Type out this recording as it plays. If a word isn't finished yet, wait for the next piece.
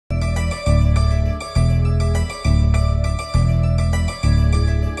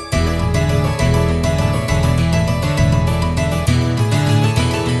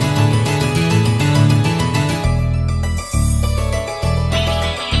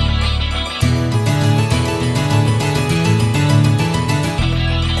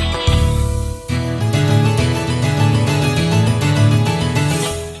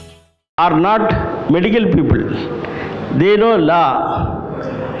are not medical people. They know law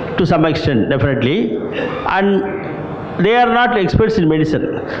to some extent, definitely, and they are not experts in medicine.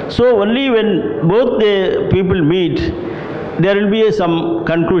 So only when both the people meet, there will be some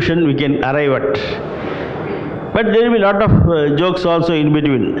conclusion we can arrive at. But there will be a lot of jokes also in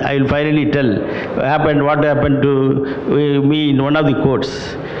between. I will finally tell what happened to me in one of the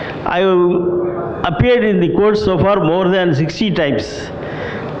courts. I have appeared in the court so far more than 60 times.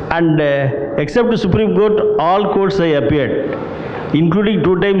 And except the Supreme Court, all courts I appeared, including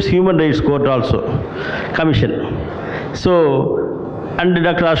 2 times Human Rights Court also, Commission. So, and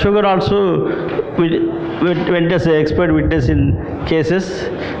Dr. Asokan also went as an expert witness in cases.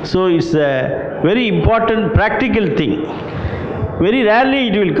 So it's a very important practical thing. Very rarely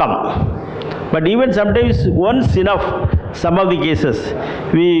it will come. But even sometimes once enough, some of the cases,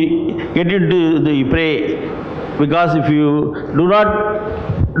 we get into the fray, because if you do not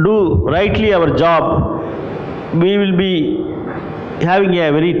do rightly our job, we will be having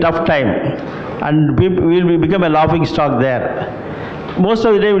a very tough time, and we will become a laughing stock there. Most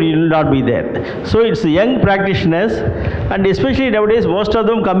of the time we will not be there. So it's young practitioners, and especially nowadays most of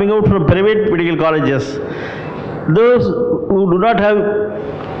them coming out from private medical colleges. Those who do not have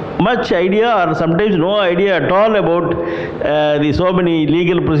much idea or sometimes no idea at all about the so many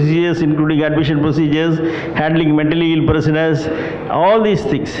legal procedures, including admission procedures, handling mentally ill prisoners, all these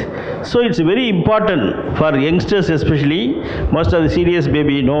things. So it's very important for youngsters especially. Most of the seniors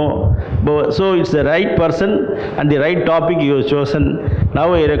maybe know. So it's the right person and the right topic you have chosen.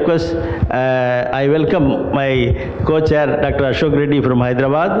 Now I request, I welcome my co-chair Dr. Ashok Reddy from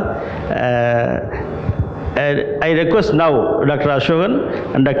Hyderabad. I request now Dr.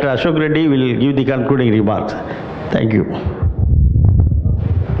 Asokan, and Dr. Ashok Reddy will give the concluding remarks. Thank you.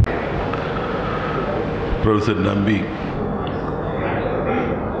 Professor Nambi,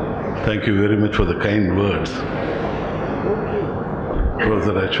 thank you very much for the kind words.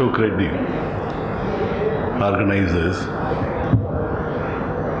 Professor Ashok Reddy, organizers,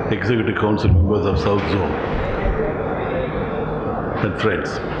 Executive Council members of South Zone, and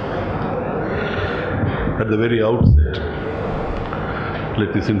friends. At the very outset,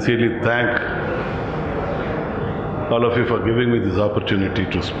 let me sincerely thank all of you for giving me this opportunity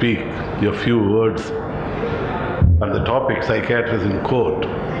to speak a few words on the topic psychiatrists in court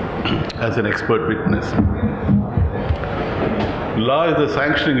as an expert witness. Law is a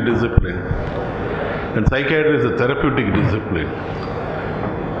sanctioning discipline, and psychiatry is a therapeutic discipline.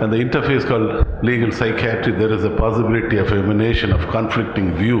 And the interface called legal psychiatry, there is a possibility of emanation of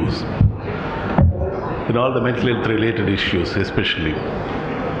conflicting views in all the mental health related issues, especially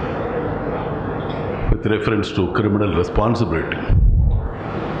with reference to criminal responsibility.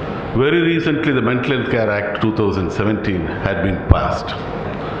 Very recently, the Mental Health Care Act 2017 had been passed.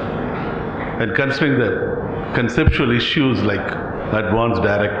 And considering the conceptual issues like advanced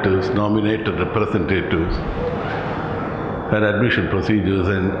directives, nominated representatives, and admission procedures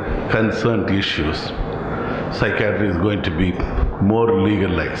and concerned issues, psychiatry is going to be more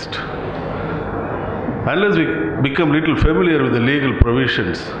legalized. Unless we become little familiar with the legal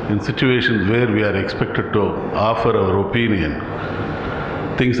provisions in situations where we are expected to offer our opinion,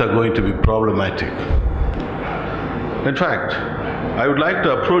 things are going to be problematic. In fact, I would like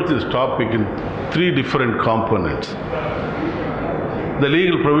to approach this topic in 3 different components. The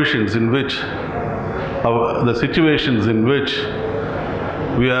legal provisions in which, the situations in which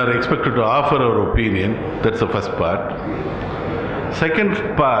we are expected to offer our opinion, that's the first part. Second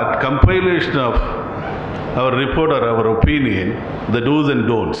part, compilation of our report or our opinion, the do's and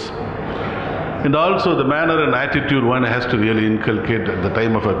don'ts. And also the manner and attitude one has to really inculcate at the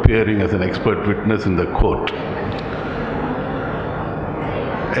time of appearing as an expert witness in the court.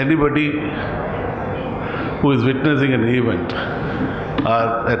 Anybody who is witnessing an event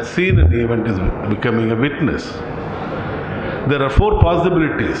or had seen an event is becoming a witness. There are 4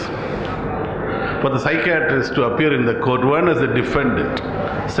 possibilities for the psychiatrist to appear in the court. One as a defendant,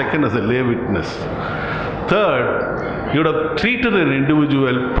 second as a lay witness. Third, you would have treated an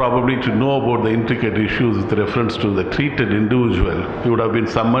individual probably to know about the intricate issues with reference to the treated individual. You would have been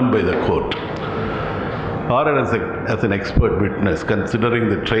summoned by the court. Or as an expert witness, considering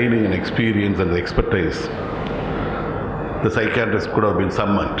the training and experience and the expertise, the psychiatrist could have been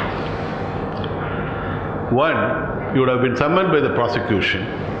summoned. One, you would have been summoned by the prosecution,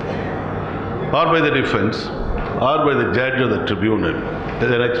 or by the defense, or by the judge or the tribunal.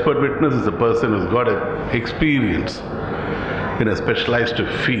 An expert witness is a person who's got experience in a specialized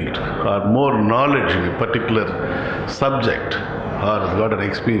field or more knowledge in a particular subject, or has got an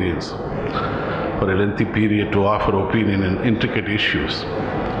experience for a lengthy period to offer opinion in intricate issues.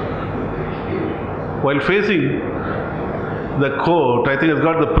 while facing the court, I think has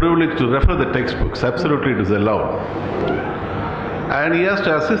got the privilege to refer the textbooks. Absolutely, it is allowed. And he has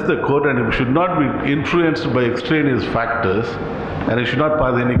to assist the court, and he should not be influenced by extraneous factors, and he should not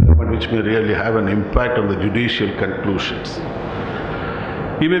pass any comment which may really have an impact on the judicial conclusions.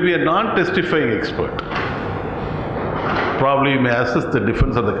 He may be a non-testifying expert. Probably he may assist the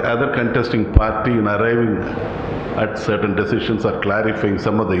defense or the other contesting party in arriving at certain decisions or clarifying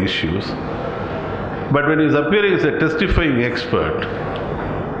some of the issues. But when he is appearing as a testifying expert,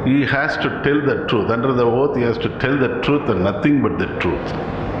 he has to tell the truth. Under the oath, he has to tell the truth and nothing but the truth.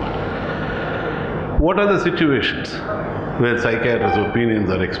 What are the situations where psychiatrists' opinions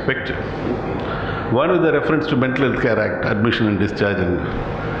are expected? One is the reference to Mental Health Care Act, admission and discharge and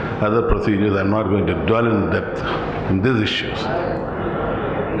other procedures. I am not going to dwell in depth in these issues.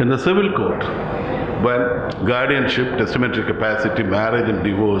 In the civil court, when guardianship, testamentary capacity, marriage and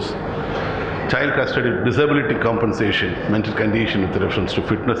divorce, child custody, disability compensation, mental condition with reference to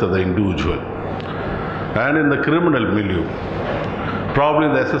fitness of the individual. And in the criminal milieu, probably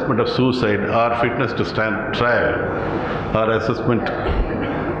the assessment of suicide or fitness to stand trial or assessment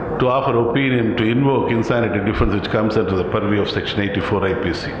to offer opinion to invoke insanity defense, which comes under the purview of Section 84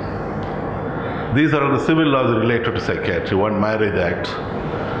 IPC. These are the civil laws related to psychiatry. One, Marriage Act,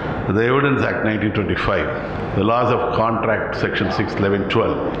 the Evidence Act 1925, the laws of contract Section 6, 11,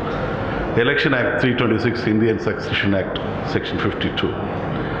 12, Election Act 326, Indian Succession Act, Section 52.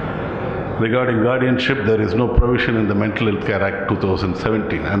 Regarding guardianship, there is no provision in the Mental Health Care Act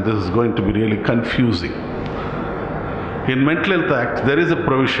 2017, and this is going to be really confusing. In Mental Health Act, there is a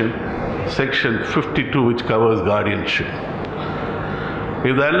provision, Section 52, which covers guardianship.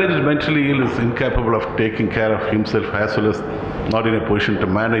 If the alleged mentally ill is incapable of taking care of himself as well as not in a position to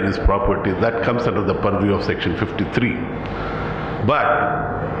manage his property, that comes under the purview of Section 53. But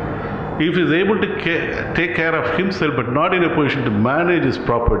if he is able to take care of himself but not in a position to manage his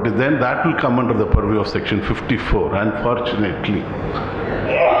property, then that will come under the purview of Section 54. Unfortunately,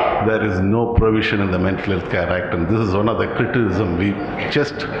 there is no provision in the Mental Health Care Act, and this is one of the criticisms we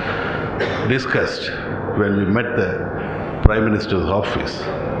just discussed when we met the Prime Minister's office.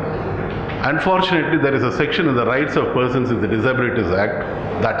 Unfortunately, there is a section in the Rights of Persons in the Disabilities Act,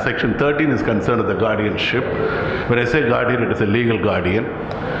 that Section 13 is concerned with the guardianship. When I say guardian, it is a legal guardian.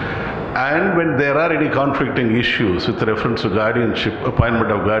 And when there are any conflicting issues with reference to guardianship, appointment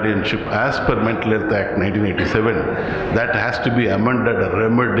of guardianship as per Mental Health Act 1987, that has to be amended or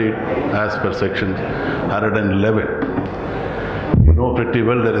remedied as per Section 111. You know pretty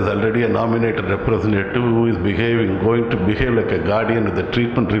well there is already a nominated representative who is going to behave like a guardian with a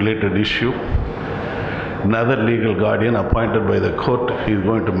treatment-related issue. Another legal guardian appointed by the court, he is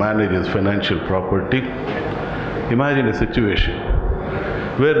going to manage his financial property. Imagine a situation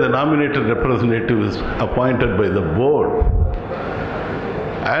where the nominated representative is appointed by the board,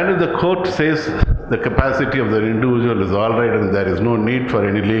 and if the court says the capacity of the individual is all right and there is no need for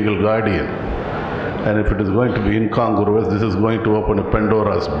any legal guardian, and if it is going to be incongruous, this is going to open a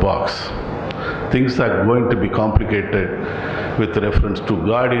Pandora's box. Things are going to be complicated with reference to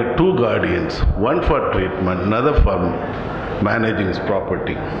two guardians, one for treatment, another for managing his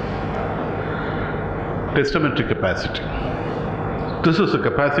property. Testamentary capacity. This is the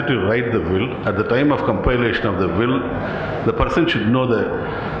capacity to write the will. At the time of compilation of the will, the person should know the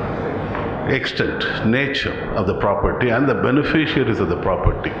extent, nature of the property and the beneficiaries of the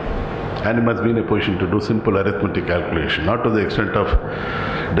property. And he must be in a position to do simple arithmetic calculation, not to the extent of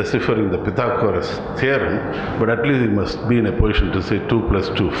deciphering the Pythagoras theorem, but at least he must be in a position to say 2 plus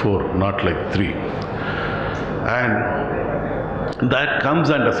 2, 4, not like 3. And that comes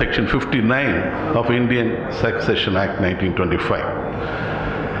under Section 59 of Indian Succession Act 1925.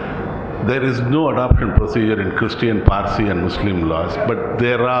 There is no adoption procedure in Christian, Parsi and Muslim laws, but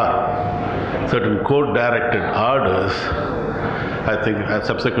there are certain court-directed orders. I think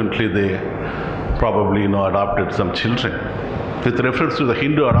subsequently they probably adopted some children. With reference to the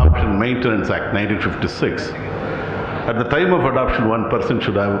Hindu Adoption Maintenance Act 1956, at the time of adoption, one person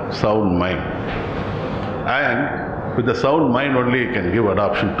should have sound mind. And with the sound mind only you can give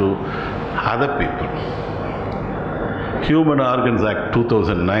adoption to other people. Human Organs Act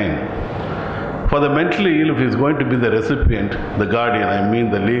 2009. For the mentally ill, if he is going to be the recipient, the guardian, I mean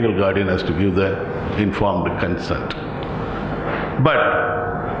the legal guardian, has to give the informed consent.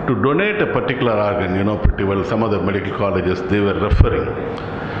 But to donate a particular organ, pretty well, some of the medical colleges, they were referring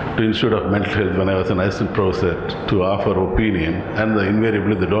to Institute of Mental Health when I was an assistant professor to offer opinion, and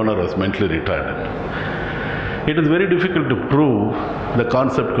invariably the donor was mentally retarded. It is very difficult to prove the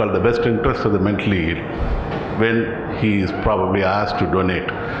concept called the best interest of the mentally ill when he is probably asked to donate.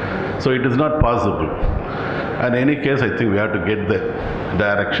 So it is not possible. In any case, I think we have to get the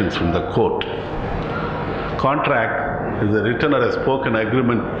directions from the court. Contract is a written or a spoken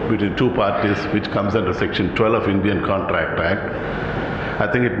agreement between two parties which comes under Section 12 of Indian Contract Act. I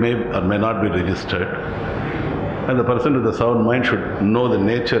think it may or may not be registered. And the person with the sound mind should know the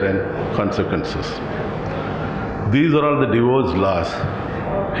nature and consequences. These are all the divorce laws.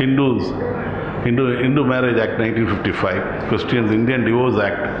 Hindu Marriage Act 1955, Christians Indian Divorce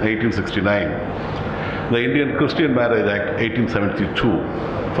Act 1869, the Indian Christian Marriage Act 1872.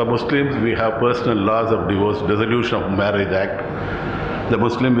 For Muslims, we have personal laws of divorce, Dissolution of Marriage Act, the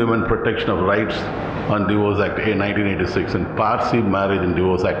Muslim Women Protection of Rights on Divorce Act 1986, and Parsi Marriage and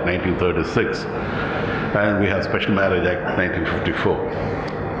Divorce Act 1936, and we have Special Marriage Act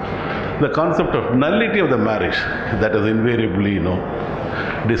 1954. The concept of nullity of the marriage, that is invariably,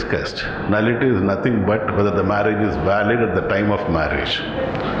 discussed. Nullity is nothing but whether the marriage is valid at the time of marriage.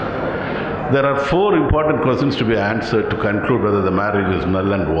 There are four important questions to be answered to conclude whether the marriage is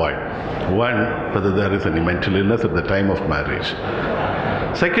null and void. One, whether there is any mental illness at the time of marriage.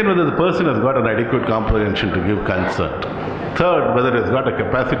 Second, whether the person has got an adequate comprehension to give consent. Third, whether he has got a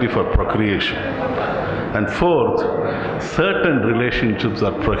capacity for procreation. And fourth, certain relationships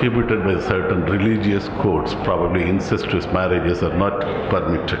are prohibited by certain religious codes, probably incestuous marriages are not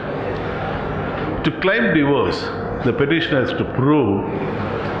permitted. To claim divorce, the petitioner has to prove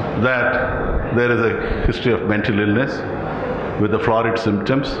that there is a history of mental illness with the florid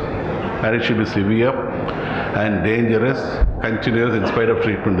symptoms, and it should be severe and dangerous, continuous. In spite of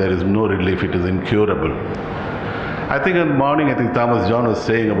treatment, there is no relief, it is incurable. I think in the morning, Thomas John was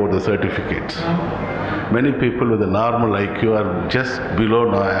saying about the certificates. Many people with a normal IQ are just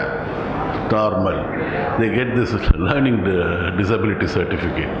below normal. They get this learning disability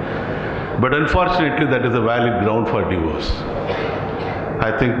certificate. But unfortunately, that is a valid ground for divorce.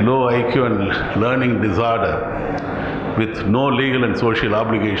 I think low IQ and learning disorder with no legal and social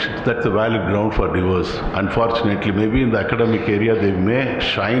obligations, that's a valid ground for divorce. Unfortunately, maybe in the academic area, they may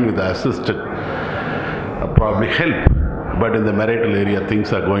shine with the assisted, probably help. But in the marital area,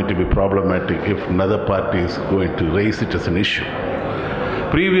 things are going to be problematic if another party is going to raise it as an issue.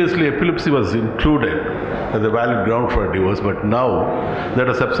 Previously, epilepsy was included as a valid ground for divorce, but now that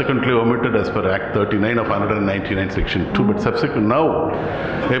is subsequently omitted as per Act 39 of 199 Section 2. But subsequent now,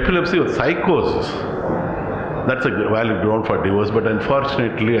 epilepsy with psychosis, that's a valid ground for divorce. But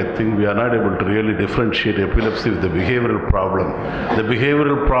unfortunately, I think we are not able to really differentiate epilepsy with the behavioral problem. The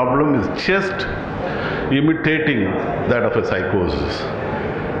behavioral problem is just imitating that of a psychosis.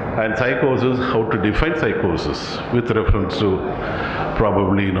 And psychosis, how to define psychosis with reference to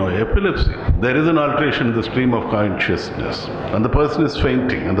probably, epilepsy. There is an alteration in the stream of consciousness, and the person is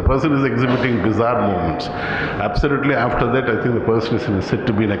fainting, and the person is exhibiting bizarre movements. Absolutely after that, I think the person is said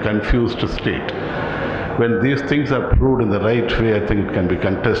to be in a confused state. When these things are proved in the right way, I think it can be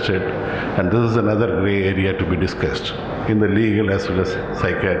contested, and this is another grey area to be discussed in the legal as well as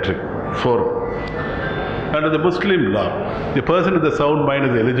psychiatric forum. Under the Muslim law, the person with the sound mind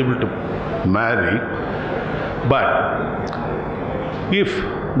is eligible to marry, but if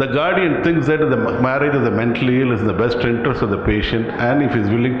the guardian thinks that the marriage of the mentally ill is in the best interest of the patient, and if he is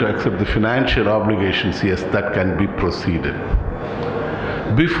willing to accept the financial obligations, yes, that can be proceeded.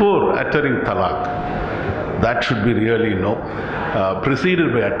 Before uttering talaq, that should be really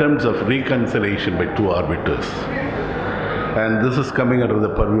preceded by attempts of reconciliation by two arbiters. And this is coming under the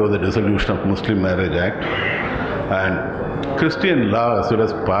purview of the Dissolution of Muslim Marriage Act. And Christian law as well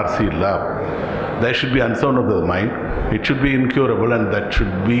as Parsi law, there should be unsound of the mind. It should be incurable, and that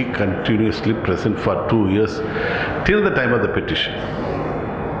should be continuously present for 2 years till the time of the petition.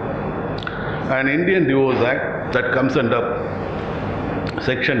 An Indian Divorce Act that comes under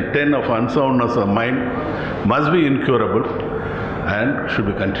Section 10 of unsoundness of mind must be incurable and should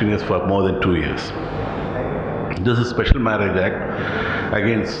be continuous for more than 2 years. This is Special Marriage Act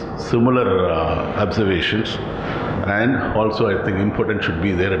against similar observations, and also I think impotence should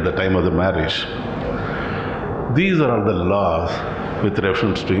be there at the time of the marriage. These are all the laws with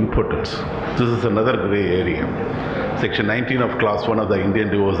reference to impotence. This is another grey area. Section 19 of Clause 1 of the Indian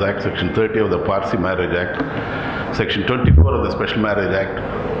Divorce Act, Section 30 of the Parsi Marriage Act, Section 24 of the Special Marriage Act,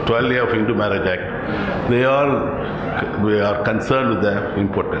 12A of Hindu Marriage Act, we are concerned with the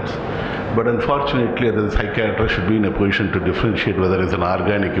impotence. But unfortunately, the psychiatrist should be in a position to differentiate whether it's an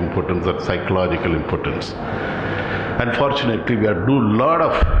organic impotence or psychological impotence. Unfortunately, we are doing a lot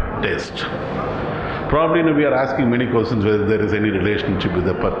of tests. Probably we are asking many questions whether there is any relationship with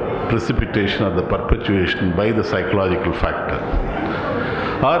the precipitation or the perpetuation by the psychological factor,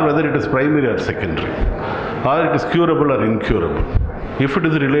 or whether it is primary or secondary, or it is curable or incurable. If it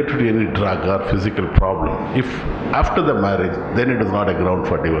is related to any drug or physical problem, if after the marriage, then it is not a ground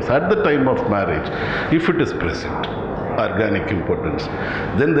for divorce. At the time of marriage, if it is present, organic impotence,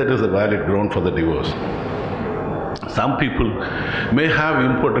 then that is a valid ground for the divorce. Some people may have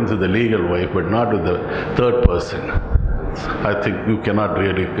impotence with the legal wife, but not with the third person. I think you cannot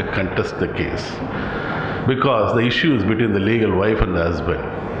really contest the case, because the issue is between the legal wife and the husband,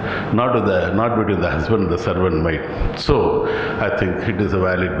 not between the husband and the servant maid. So I think it is a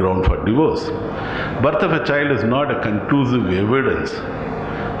valid ground for divorce. Birth of a child is not a conclusive evidence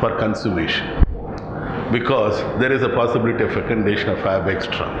for consummation, because there is a possibility of fecundation of ab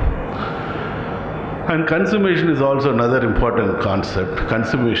extra. And consummation is also another important concept.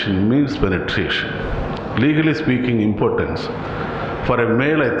 Consummation means penetration. Legally speaking, impotence. For a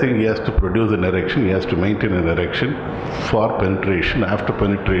male, I think he has to produce an erection, he has to maintain an erection for penetration. After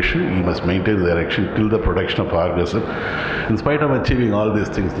penetration, he must maintain the erection till the production of orgasm. In spite of achieving all these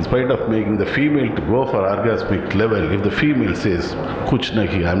things, in spite of making the female to go for orgasmic level, if the female says, "Kuch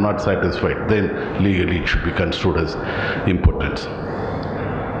nahi, I am not satisfied," then legally it should be construed as impotence.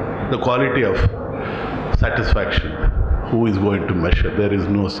 The quality of satisfaction, who is going to measure? There is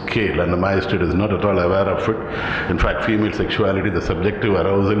no scale, and the magistrate is not at all aware of it. In fact, female sexuality, the subjective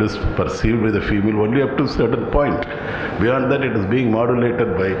arousal is perceived by the female only up to a certain point. Beyond that, it is being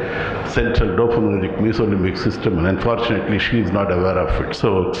modulated by central dopaminergic mesolimbic system, and unfortunately she is not aware of it.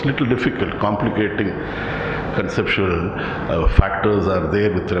 So it's a little difficult. Complicating conceptual factors are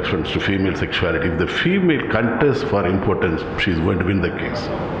there with reference to female sexuality. If the female contests for impotence, she is going to win the case.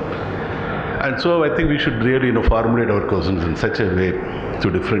 And so I think we should really formulate our questions in such a way to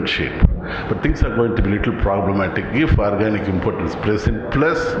differentiate. But things are going to be a little problematic if organic impotence is present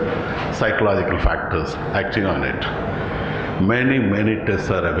plus psychological factors acting on it. Many tests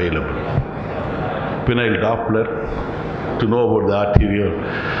are available. Penile Doppler, to know about the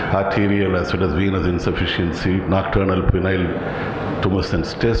arterial as well as venous insufficiency, nocturnal penile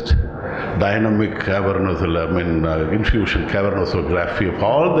tumescence test, dynamic cavernosal, infusion cavernosography, of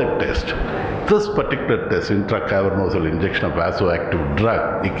all the tests. This particular test, intracavernosal injection of vasoactive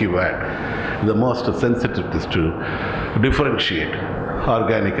drug, ICVAD, the most sensitive test to differentiate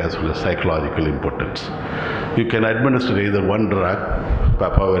organic as well as psychological impotence. You can administer either one drug,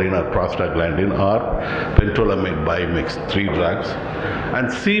 papaverine or prostaglandin, or pentolamide bimix, 3 drugs, and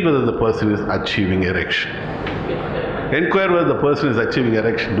see whether the person is achieving erection. Inquire whether the person is achieving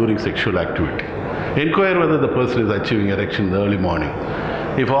erection during sexual activity. Inquire whether the person is achieving erection in the early morning.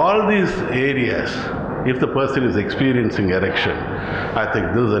 If all these areas, if the person is experiencing erection, I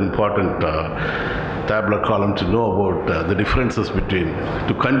think this is an important tabular column to know about the differences between,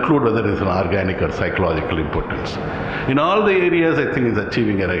 to conclude whether it is an organic or psychological impotence. In all the areas, I think is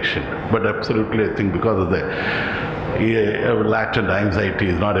achieving erection, but absolutely I think because of the latent anxiety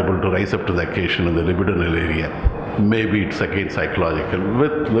is not able to rise up to the occasion in the libidinal area. Maybe it's again psychological.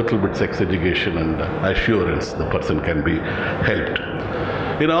 With little bit sex education and assurance, the person can be helped.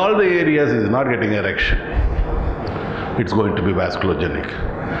 In all the areas he is not getting erection, it's going to be vasculogenic.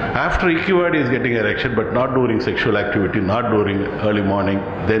 After ICVAD he is getting erection, but not during sexual activity, not during early morning,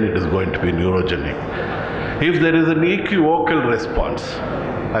 then it is going to be neurogenic. If there is an equivocal response,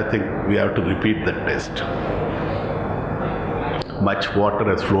 I think we have to repeat the test. Much water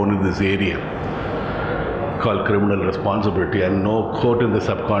has flown in this area called criminal responsibility, and no court in the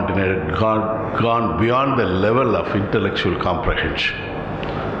subcontinent had gone beyond the level of intellectual comprehension.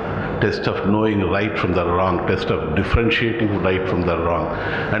 Test of knowing right from the wrong, test of differentiating right from the wrong.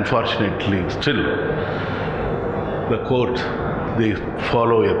 Unfortunately, still, the court, they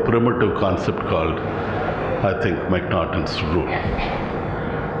follow a primitive concept called, I think, McNaughton's rule.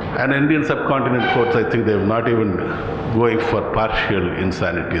 And Indian subcontinent courts, I think they have not even going for partial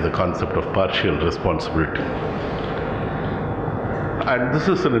insanity, the concept of partial responsibility. And this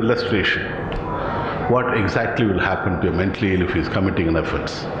is an illustration. What exactly will happen to a mentally ill if he is committing an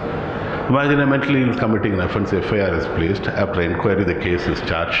offense? Imagine a mentally ill committing an offense, FIR is placed. After inquiry, the case is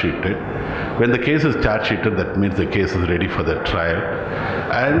charge sheeted. When the case is charge sheeted, that means the case is ready for the trial.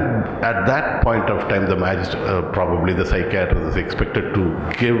 And at that point of time, the magistrate, probably the psychiatrist, is expected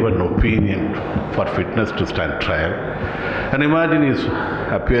to give an opinion for fitness to stand trial. And imagine he's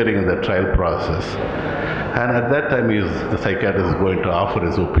appearing in the trial process. And at that time, the psychiatrist is going to offer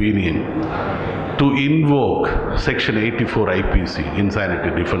his opinion to invoke Section 84 IPC, insanity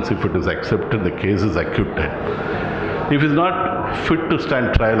defense. If it is accepted, the case is acquitted. If he is not fit to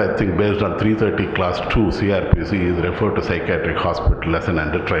stand trial, I think based on 330 Class 2 CRPC, he is referred to psychiatric hospital as an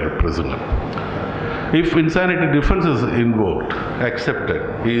under trial prisoner. If insanity defense is invoked,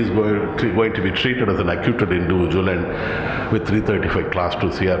 accepted, he is going to be treated as an acquitted individual, and with 335 class 2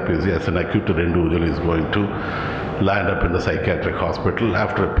 CRPC as an acquitted individual is going to land up in the psychiatric hospital.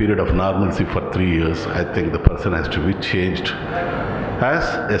 After a period of normalcy for 3 years, I think the person has to be changed as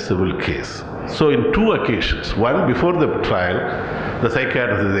a civil case. So in 2 occasions, one before the trial, the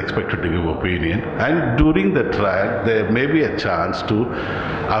psychiatrist is expected to give opinion, and during the trial there may be a chance to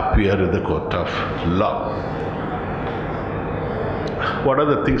appear in the court of law. What are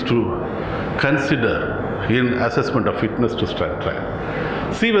the things to consider in assessment of fitness to stand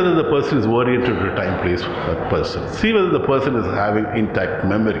trial? See whether the person is oriented to time, place, person. See whether the person is having intact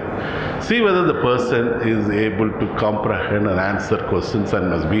memory. See whether the person is able to comprehend and answer questions and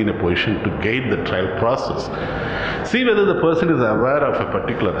must be in a position to guide the trial process. See whether the person is aware of a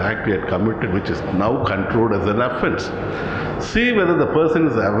particular act he had committed which is now controlled as an offense. See whether the person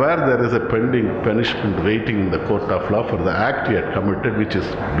is aware there is a pending punishment waiting in the court of law for the act he had committed which is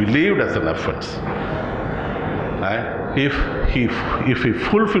believed as an offense. And if he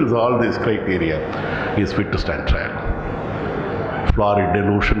fulfills all these criteria, he is fit to stand trial. Florid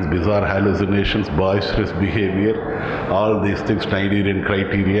delusions, bizarre hallucinations, boisterous behavior, all these things, Schneiderian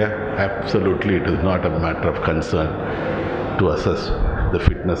criteria, absolutely it is not a matter of concern to assess the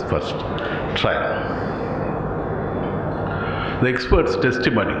fitness for trial. The expert's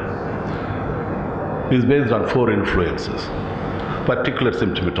testimony is based on 4 influences: particular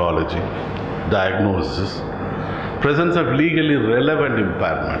symptomatology, diagnosis, presence of legally relevant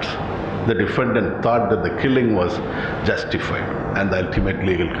impairments. The defendant thought that the killing was justified, and the ultimate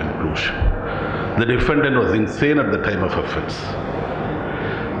legal conclusion. The defendant was insane at the time of offense.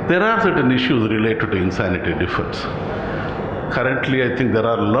 There are certain issues related to insanity defense. Currently, I think there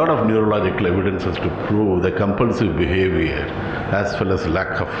are a lot of neurological evidences to prove the compulsive behavior as well as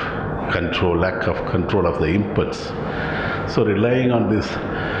lack of control of the impulse. So relying on this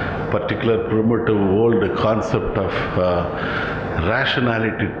particular primitive old concept of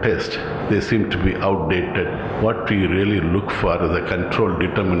rationality test, they seem to be outdated. What we really look for is a control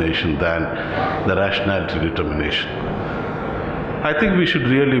determination than the rationality determination. I think we should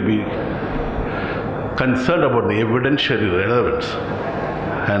really be concerned about the evidentiary relevance,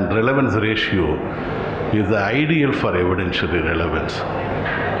 and relevance ratio is the ideal for evidentiary relevance.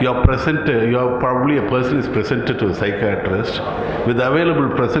 Probably a person is presented to a psychiatrist with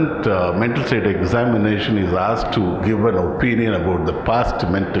available present mental state examination, is asked to give an opinion about the past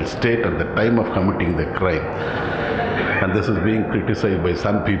mental state at the time of committing the crime. And this is being criticized by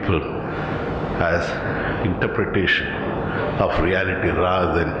some people as interpretation of reality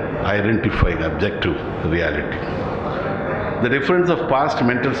rather than identifying objective reality. The difference of past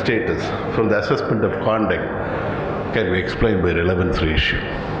mental status from the assessment of conduct can be explained by relevance ratio.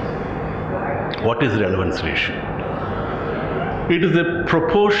 What is relevance ratio? It is a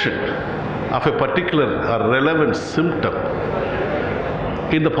proportion of a particular relevant symptom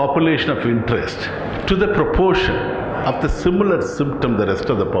in the population of interest to the proportion of the similar symptom the rest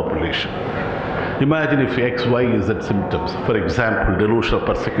of the population. Imagine if X, Y, Z symptoms, for example, delusion of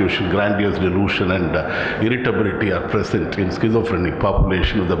persecution, grandiose delusion, and irritability are present in schizophrenic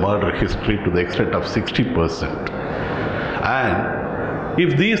population with a murder history to the extent of 60%. And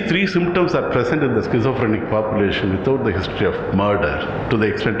if these 3 symptoms are present in the schizophrenic population without the history of murder to the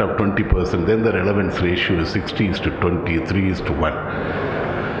extent of 20%, then the relevance ratio is 60:20,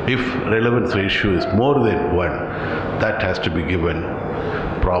 3:1. If relevance ratio is more than 1, that has to be given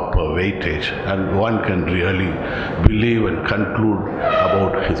proper weightage, and one can really believe and conclude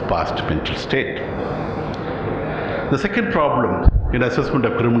about his past mental state. The second problem in assessment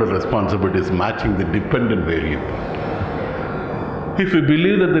of criminal responsibility is matching the dependent variable. If we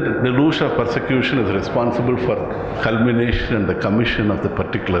believe that the delusion of persecution is responsible for culmination and the commission of the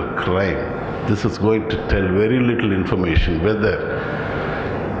particular crime, this is going to tell very little information whether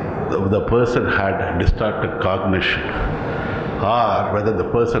the person had distorted cognition or whether the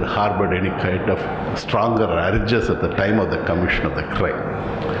person harbored any kind of stronger urges at the time of the commission of the crime.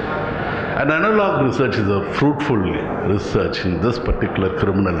 An analog research is a fruitful research in this particular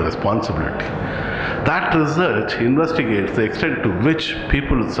criminal responsibility. That research investigates the extent to which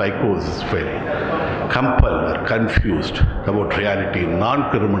people with psychosis feel compelled or confused about reality in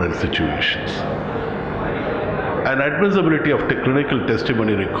non-criminal situations. And admissibility of clinical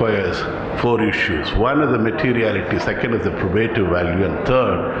testimony requires 4 issues. One is the materiality, second is the probative value, and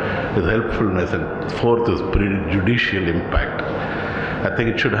third is helpfulness, and fourth is prejudicial impact. I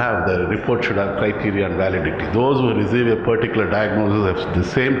think the report should have criteria and validity. Those who receive a particular diagnosis have the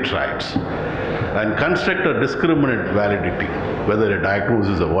same traits and construct a discriminant validity. whether a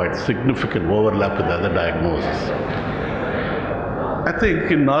diagnosis avoids significant overlap with other diagnoses. I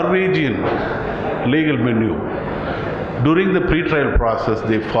think in Norwegian legal menu, during the pre-trial process,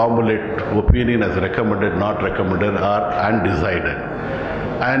 they formulate opinion as recommended, not recommended, or undecided.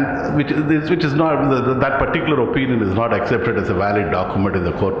 And which is not, that particular opinion is not accepted as a valid document in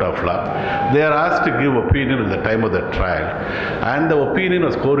the court of law. They are asked to give opinion at the time of the trial, and the opinion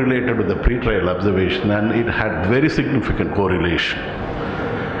was correlated with the pre-trial observation, and it had very significant correlation.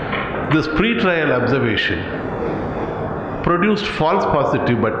 This pre-trial observation produced false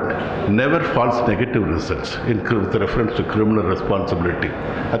positive but never false negative results with reference to criminal responsibility.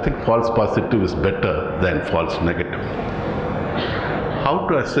 I think false positive is better than false negative. How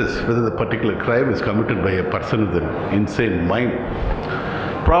to assess whether the particular crime is committed by a person with an insane mind?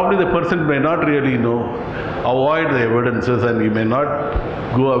 Probably the person may not really know, avoid the evidences, and he may not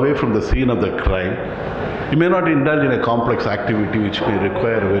go away from the scene of the crime. He may not indulge in a complex activity which may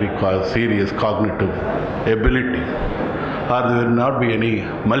require a very serious cognitive ability, or there will not be any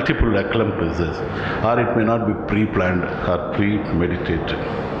multiple accomplices, or it may not be pre-planned or premeditated.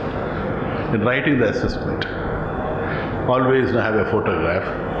 In writing the assessment, always have a photograph,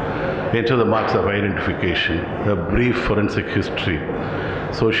 enter the marks of identification, a brief forensic history,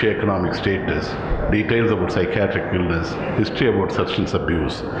 socioeconomic status, details about psychiatric illness, history about substance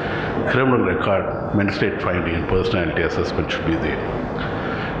abuse, criminal record, mental state finding, and personality assessment should be there.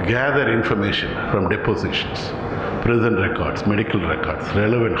 Gather information from depositions, prison records, medical records,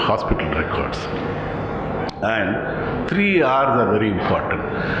 relevant hospital records. And 3 R's are very important.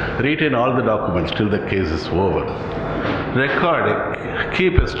 Retain all the documents till the case is over.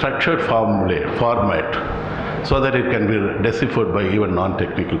 Keep a structured format so that it can be deciphered by even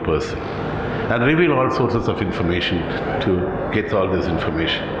non-technical person. And reveal all sources of information to get all this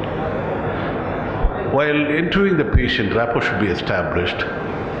information. While interviewing the patient, rapport should be established,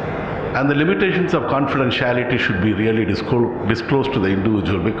 and the limitations of confidentiality should be really disclosed to the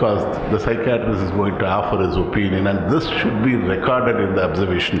individual, because the psychiatrist is going to offer his opinion, and this should be recorded in the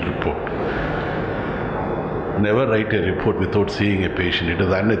observation report. Never write a report without seeing a patient. It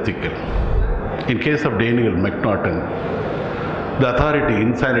is unethical. In case of Daniel McNaughton, the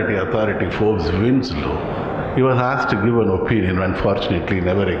insanity authority, Forbes Winslow, he was asked to give an opinion. Unfortunately, he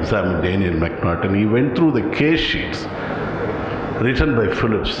never examined Daniel McNaughton. He went through the case sheets written by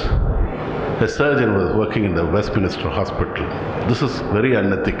Phillips. A surgeon was working in the Westminster Hospital. This is very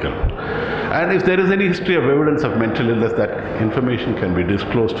unethical. And if there is any history of evidence of mental illness, that information can be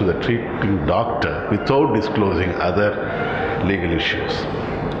disclosed to the treating doctor without disclosing other legal issues.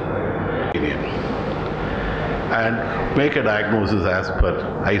 And make a diagnosis as per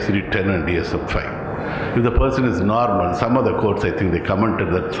ICD-10 and DSM-5. If the person is normal, some of the courts, I think they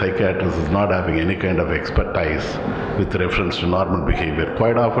commented that psychiatrist is not having any kind of expertise with reference to normal behavior.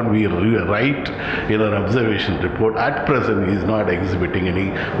 Quite often we write in our observation report, at present he is not exhibiting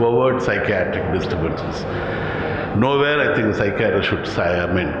any overt psychiatric disturbances. Nowhere I think the psychiatrist should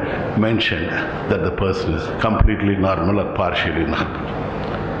mention that the person is completely normal or partially normal.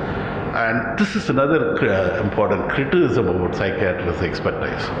 And this is another important criticism about psychiatrists'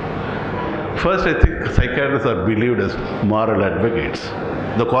 expertise. First, I think psychiatrists are believed as moral advocates.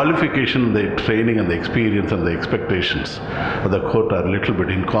 The qualification, the training and the experience and the expectations of the court are a little bit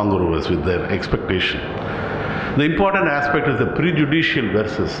incongruous with their expectation. The important aspect is the prejudicial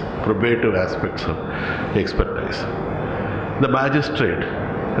versus probative aspects of expertise. The magistrate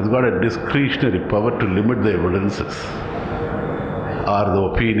has got a discretionary power to limit the evidences or the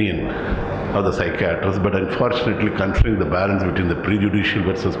opinion of the psychiatrist, but unfortunately, considering the balance between the prejudicial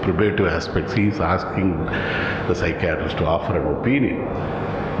versus probative aspects, he is asking the psychiatrist to offer an opinion.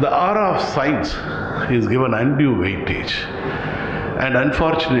 The aura of science is given undue weightage, and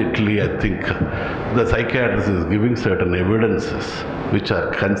unfortunately, I think the psychiatrist is giving certain evidences which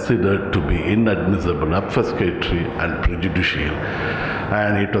are considered to be inadmissible, obfuscatory, and prejudicial,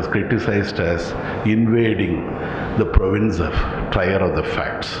 and it was criticized as invading the province of trier of the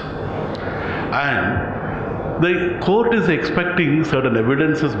facts. And the court is expecting certain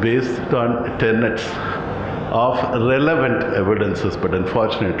evidences based on tenets of relevant evidences, but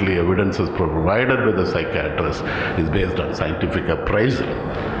unfortunately evidences provided by the psychiatrist is based on scientific appraisal.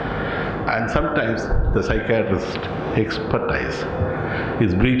 And sometimes the psychiatrist's expertise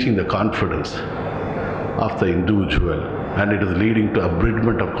is breaching the confidence of the individual, and it is leading to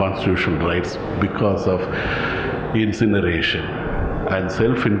abridgment of constitutional rights because of incineration and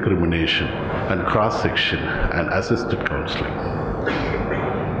self-incrimination and cross-section and assisted counseling.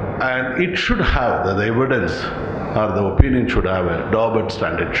 And it should have the evidence or the opinion should have a Daubert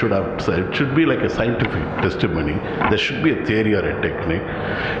standard. It should be like a scientific testimony. There should be a theory or a technique.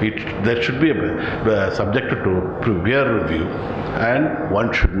 There should be subjected to peer review, and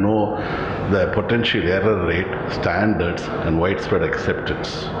one should know the potential error rate, standards, and widespread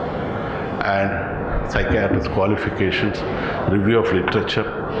acceptance. And psychiatrist qualifications, review of literature,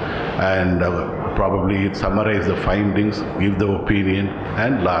 and probably summarize the findings, give the opinion,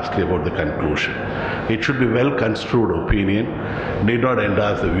 and lastly about the conclusion. It should be well construed opinion, need not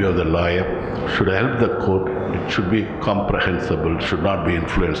endorse the view of the lawyer, should help the court, it should be comprehensible, should not be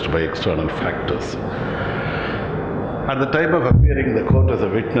influenced by external factors. At the time of appearing in the court as a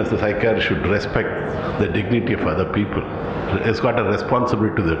witness, the psychiatrist should respect the dignity of other people. It's got a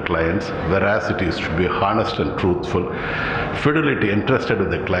responsibility to the clients. Veracity should be honest and truthful. Fidelity interested in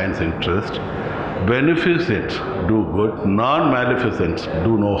the client's interest. Beneficence do good. Non-maleficence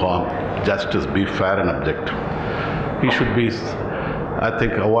do no harm. Justice be fair and objective. He should be, I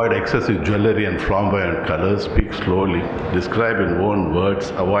think, avoid excessive jewelry and flamboyant colors, speak slowly, describe in own words,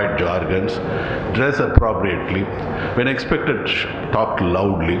 avoid jargons, dress appropriately. When expected, talk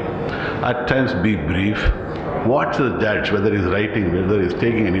loudly. At times be brief. Watch the judge, whether he's writing, whether he's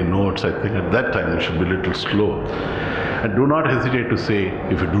taking any notes. I think at that time you should be a little slow. And do not hesitate to say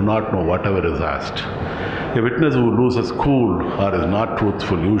if you do not know whatever is asked. A witness who loses cool or is not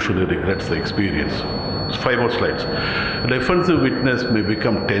truthful usually regrets the experience. 5 more slides. A defensive witness may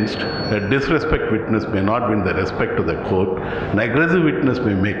become tensed. A disrespect witness may not win the respect of the court. An aggressive witness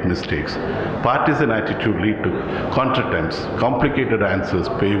may make mistakes. Partisan attitude lead to contretemps. Complicated answers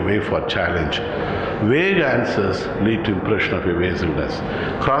pave way for challenge. Vague answers lead to impression of evasiveness.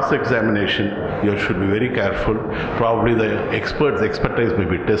 Cross-examination, you should be very careful. Probably the expert's expertise may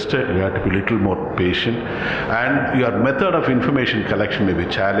be tested. You have to be a little more patient. And your method of information collection may be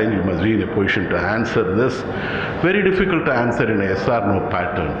challenged. You must be in a position to answer this. Very difficult to answer in a yes or no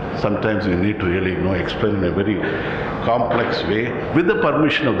pattern. Sometimes you need to really explain in a very complex way. With the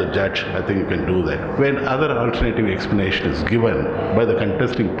permission of the judge, I think you can do that. When other alternative explanation is given by the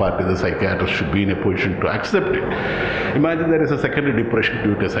contesting party, the psychiatrist should be in a position to accept it. Imagine there is a secondary depression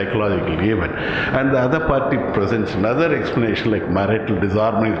due to a psychological event, and the other party presents another explanation like marital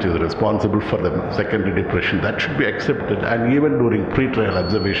disharmony, which is responsible for the secondary depression. That should be accepted, and even during pre-trial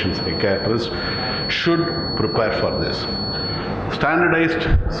observation, psychiatrists should prepare for this.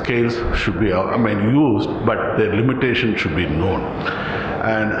 Standardized scales should be used, but their limitations should be known.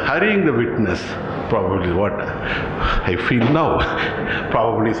 And hurrying the witness, probably what I feel now,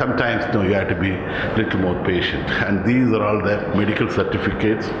 probably sometimes you have to be a little more patient. And these are all the medical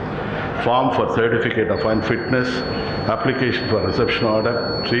certificates, form for certificate of unfitness, application for reception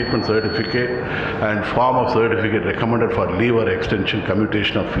order, treatment certificate, and form of certificate recommended for leave or extension,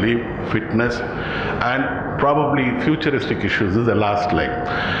 commutation of leave, fitness, and probably futuristic issues. This is the last line.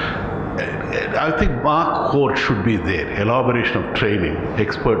 I think mock court should be there. Elaboration of training,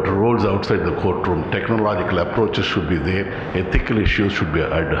 expert roles outside the courtroom, technological approaches should be there, ethical issues should be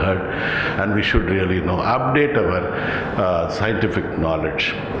adhered, and we should really update our scientific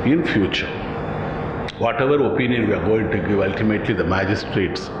knowledge in future. Whatever opinion we are going to give, ultimately the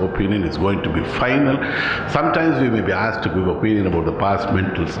magistrate's opinion is going to be final. Sometimes we may be asked to give opinion about the past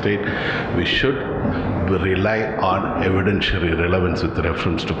mental state. We should rely on evidentiary relevance with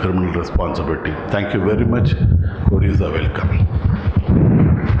reference to criminal responsibility. Thank you very much. Queries are welcome.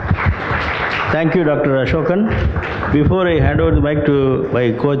 Thank you, Dr. Asokan. Before I hand over the mic to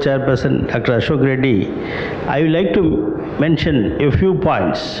my co-chairperson, Dr. Ashok Reddy, I would like to mention a few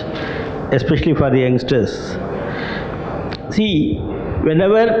points, especially for the youngsters. See,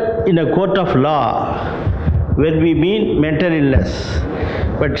 whenever in a court of law, when we mean mental illness,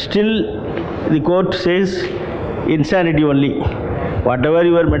 but still the court says insanity only. Whatever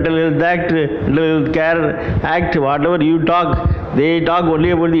your mental health act, mental health care act, whatever you talk, they talk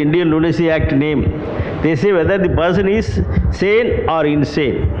only about the Indian Lunacy Act name. They say whether the person is sane or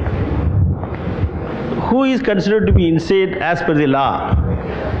insane. Who is considered to be insane as per the law?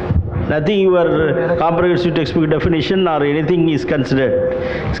 Nothing your comprehensive textbook definition or anything is considered.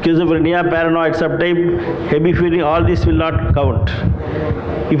 Schizophrenia, paranoid subtype, heavy feeling, all this will not count.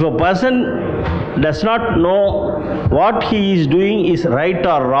 If a person does not know what he is doing is right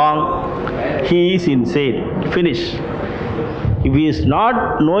or wrong, he is insane. Finish. If he is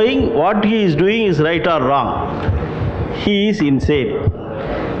not knowing what he is doing is right or wrong, he is insane.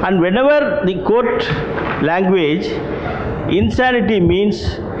 And whenever the court language, insanity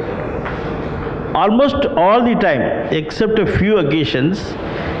means almost all the time, except a few occasions,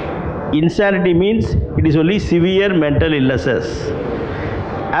 insanity means it is only severe mental illnesses.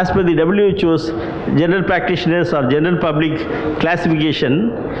 As per the WHO's general practitioners or general public classification,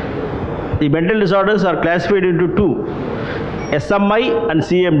 the mental disorders are classified into two, SMI and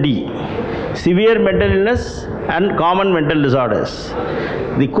CMD, severe mental illness and common mental disorders.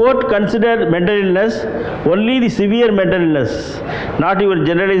 The court considered mental illness only the severe mental illness, not your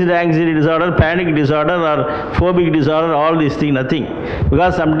generalized anxiety disorder, panic disorder or phobic disorder, all these things, nothing.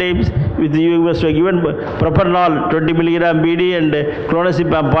 Because sometimes with you was given propanol 20 milligram BD and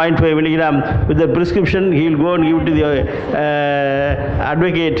clonazepam 0.5 milligram with the prescription, he will go and give it to the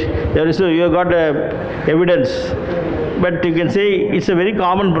advocate. So you have got evidence. But you can say it's a very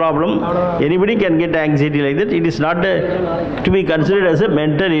common problem. Anybody can get anxiety like that. It is not to be considered as a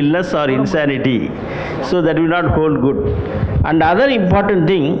mental illness or insanity. So that will not hold good. And other important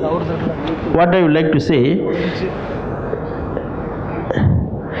thing, what I would like to say,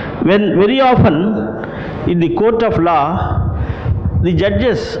 when very often in the court of law, the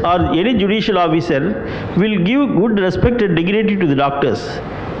judges or any judicial officer will give good respect and dignity to the doctors,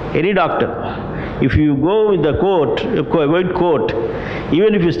 any doctor. If you go with the court, avoid court,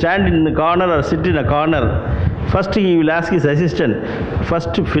 even if you stand in the corner or sit in a corner, first he will ask his assistant,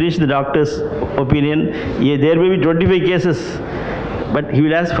 first to finish the doctor's opinion. There may be 25 cases, but he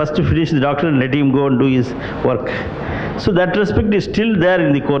will ask first to finish the doctor and let him go and do his work. So that respect is still there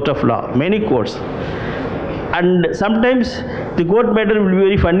in the court of law, many courts. And sometimes the court matter will be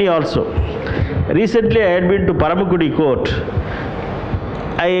very funny also. Recently I had been to Paramakudi court.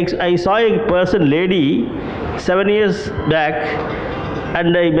 I saw a person, lady, 7 years back,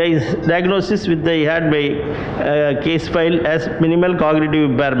 and my diagnosis with I had my case file as minimal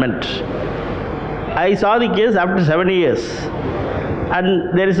cognitive impairment. I saw the case after 7 years,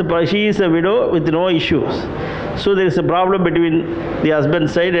 and there is she is a widow with no issues. So there is a problem between the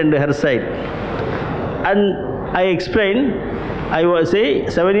husband's side and her side. And I explained, I was say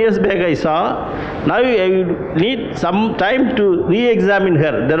 7 years back I saw, now I will need some time to re-examine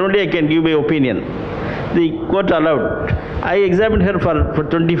her, then only I can give my opinion. The court allowed. I examined her for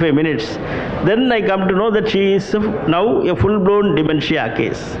 25 minutes. Then I come to know that she is now a full-blown dementia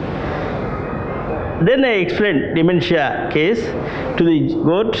case. Then I explained dementia case to the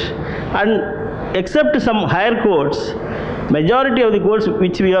court, and except some higher courts, majority of the courts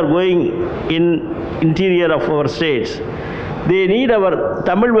which we are going in interior of our states, they need our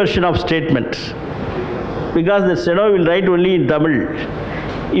Tamil version of statement, because the steno will write only in Tamil.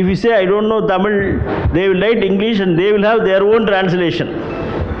 If you say I don't know Tamil, they will write English and they will have their own translation,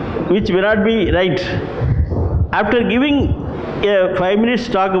 which may not be right. After giving a 5 minutes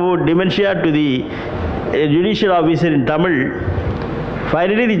talk about dementia to the judicial officer in Tamil,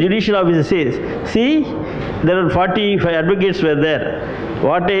 finally the judicial officer says, see, there are 45 advocates were there.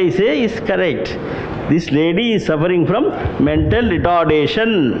 What I say is correct. This lady is suffering from mental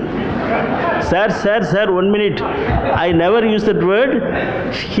retardation. Sir, 1 minute. I never used that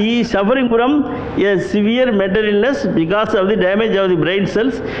word. He is suffering from a severe mental illness because of the damage of the brain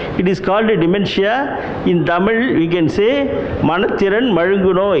cells. It is called a dementia. In Tamil, we can say, Manathiran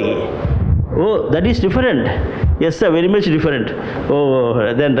Malungunoi. Oh, that is different. Yes, sir, very much different.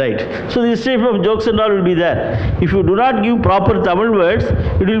 Oh, then right. So this type of jokes and all will be there. If you do not give proper Tamil words,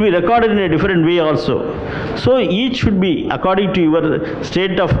 it will be recorded in a different way also. So each should be according to your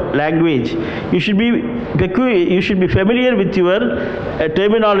state of language. You should be familiar with your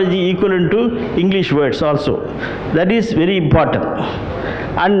terminology equivalent to English words also. That is very important.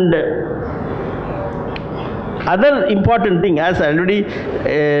 And other important thing, as already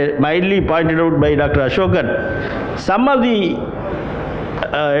mildly pointed out by Dr. Asokan, some of the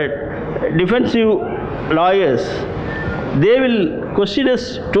defensive lawyers, they will question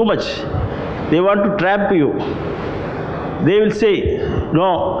us too much. They want to trap you. They will say,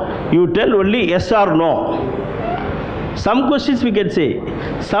 no, you tell only yes or no. Some questions we can say.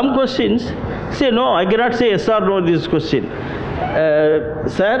 Some questions say, no, I cannot say yes or no this question.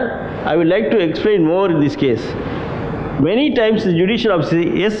 Sir, I would like to explain more in this case. Many times the judicial officer,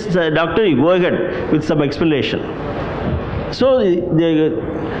 yes, doctor, you go ahead with some explanation. So the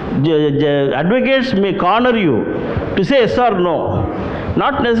advocates may corner you to say yes or no.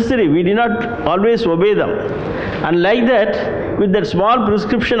 Not necessary. We do not always obey them. And like that, with that small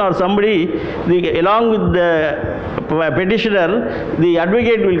prescription or somebody, along with the petitioner, the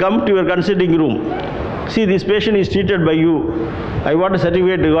advocate will come to your consulting room. See, this patient is treated by you. I want a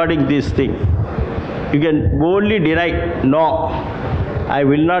certificate regarding this thing. You can boldly deny, no, I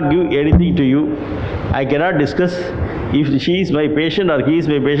will not give anything to you. I cannot discuss. If she is my patient or he is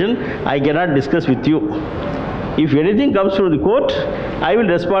my patient, I cannot discuss with you. If anything comes from the court, I will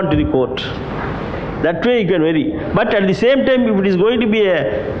respond to the court. That way you can vary. But at the same time, if it is going to be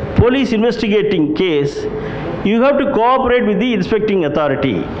a police investigating case, you have to cooperate with the inspecting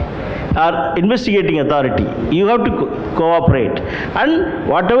authority or investigating authority. You have to cooperate, and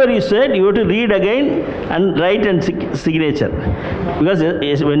whatever you said, you have to read again and write and signature.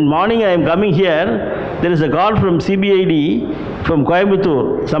 Because when morning I am coming here, there is a call from CBID from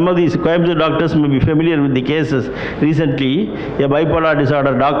Coimbatore. Some of these Coimbatore doctors may be familiar with the cases recently. A bipolar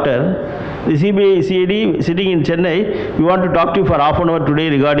disorder doctor. The CBID sitting in Chennai, we want to talk to you for half an hour today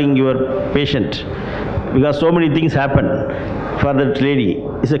regarding your patient, because so many things happen for that lady.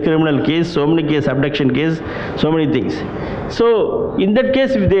 It's a criminal case, so many cases, abduction case, so many things. So in that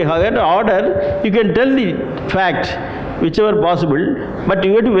case, if they have an order, you can tell the fact, whichever possible, but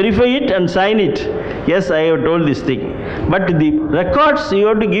you have to verify it and sign it. Yes, I have told this thing. But the records you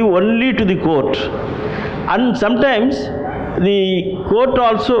have to give only to the court. And sometimes the court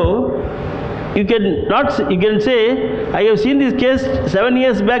also, you can say, I have seen this case 7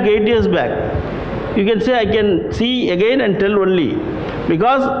 years back, 8 years back. You can say, I can see again and tell only.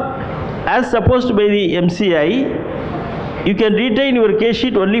 Because as supposed by the MCI, you can retain your case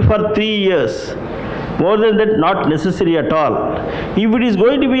sheet only for 3 years. More than that, not necessary at all. If it is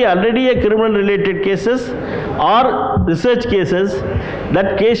going to be already a criminal related cases or research cases,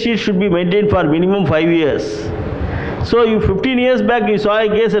 that case sheet should be maintained for minimum 5 years. So if 15 years back you saw a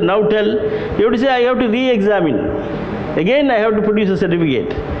case and now tell, you have to say, I have to re-examine. Again I have to produce a certificate.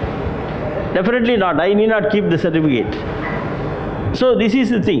 Definitely not. I need not keep the certificate. So this is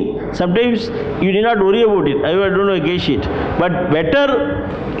the thing. Sometimes you need not worry about it. I don't know a case sheet. But better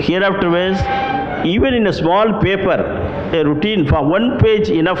hereafterwards, even in a small paper, a routine for 1 page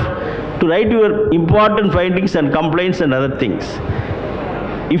enough to write your important findings and complaints and other things.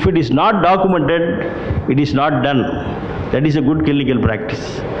 If it is not documented, it is not done. That is a good clinical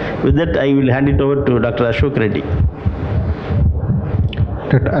practice. With that, I will hand it over to Dr. Ashok Reddy.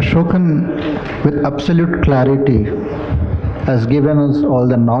 Dr. Asokan, with absolute clarity, has given us all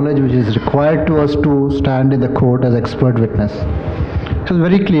the knowledge which is required to us to stand in the court as expert witness. It was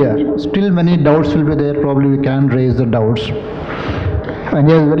very clear. Still many doubts will be there. Probably we can raise the doubts. And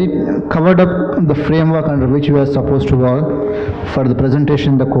he has very covered up the framework under which we are supposed to work for the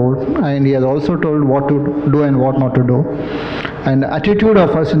presentation in the court. And he has also told what to do and what not to do. And the attitude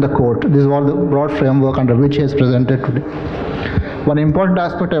of us in the court. This is all the broad framework under which he has presented today. One important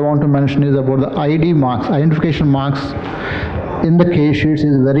aspect I want to mention is about the ID marks, identification marks in the case sheets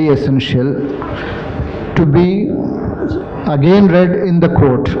is very essential to be again read in the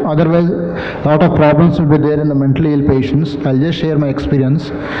court. Otherwise, a lot of problems will be there in the mentally ill patients. I'll just share my experience.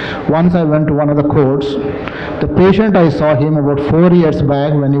 Once I went to one of the courts. The patient, I saw him about 4 years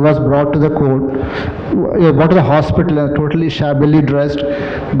back when he was brought to the court, brought to the hospital, a totally shabbily dressed,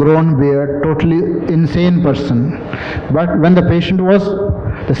 grown beard, totally insane person. But when the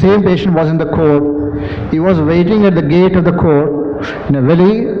same patient was in the court, he was waiting at the gate of the court in a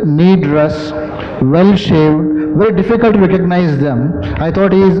very neat dress, well shaved, very difficult to recognize them. I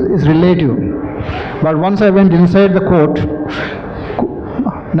thought he is his relative. But once I went inside the court,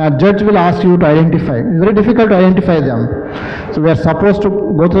 now judge will ask you to identify. It's very difficult to identify them. So we are supposed to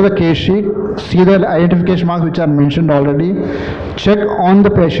go through the case sheet, see the identification marks which are mentioned already, check on the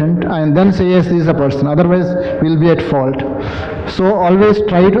patient and then say yes, this is a person. Otherwise we will be at fault. So always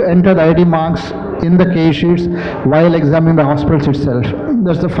try to enter the ID marks in the case sheets while examining the hospitals itself.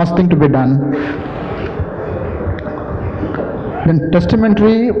 That's the first thing to be done. Then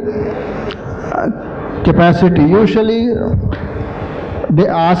testamentary capacity. Usually they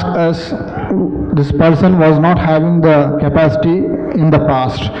ask us, this person was not having the capacity in the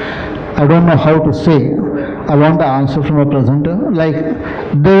past. I don't know how to say. I want the answer from a presenter. Like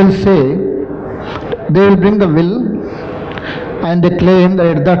they will say, they will bring the will and they claim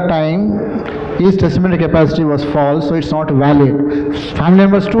that at that time his testamentary capacity was false, so it's not valid. Family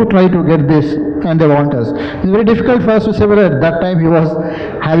members too try to get this and they want us. It's very difficult for us to say whether at that time he was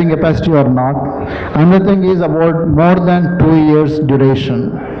having capacity or not. Another thing is about more than 2 years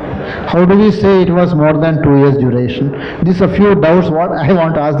duration. How do we say it was more than 2 years duration? These are a few doubts what I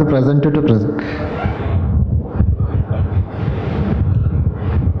want to ask the presenter to present.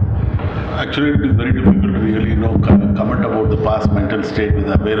 Actually, it is very difficult to really comment about the past mental state with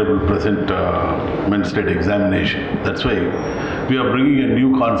available present mental state examination. That's why we are bringing a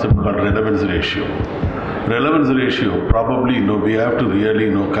new concept called relevance ratio. relevance ratio, probably, we have to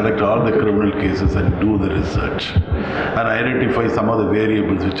really, collect all the criminal cases and do the research and identify some of the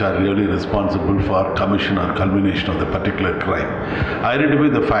variables which are really responsible for commission or culmination of the particular crime.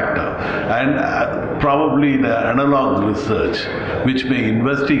 Identify the factor and probably the analog research which may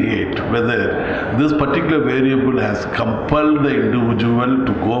investigate whether this particular variable has compelled the individual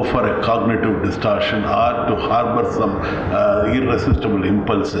to go for a cognitive distortion or to harbor some irresistible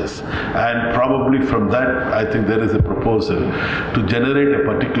impulses. And probably from that, I think there is a proposal to generate a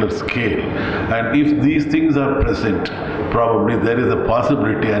particular scale. And if these things are present, probably there is a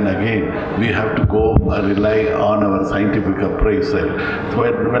possibility, and again, we have to go rely on our scientific appraisal.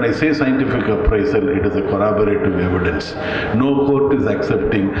 So when I say scientific appraisal, it is a corroborative evidence. No court is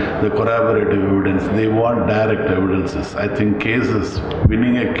accepting the corroborative evidence. They want direct evidences. I think cases,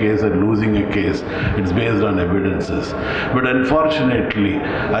 winning a case and losing a case, it's based on evidences. But unfortunately,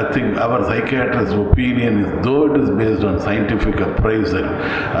 I think our psychiatrist's opinion is, though it is based on scientific appraisal,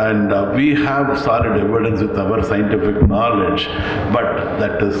 and we have solid evidence with our scientific knowledge, but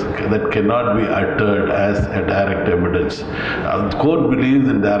that cannot be uttered as a direct evidence. The court believes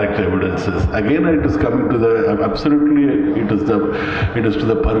in direct evidences. Again, it is coming to the, absolutely, it is to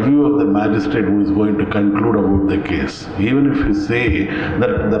the purview of the magistrate who is going to conclude about the case. Even if you say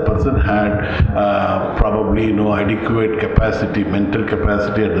that the person had probably no adequate capacity, mental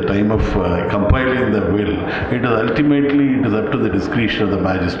capacity at the time of compiling the will, it is up to the discretion of the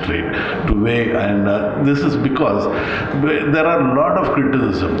magistrate to weigh, and this is because there are a lot of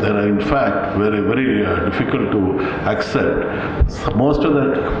criticism. There are in fact very, very difficult to accept. Most of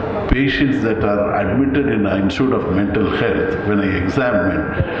the patients that are admitted in an Institute of Mental Health, when I examine,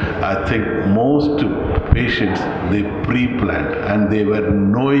 I think most patients, they pre-planned and they were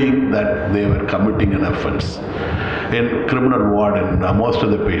knowing that they were committing an offense. In criminal ward and most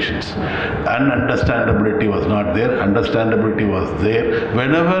of the patients, understandability was not there. Understandability was there.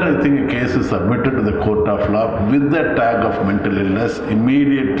 Whenever I think a case is submitted to the court of law with the tag of mental illness,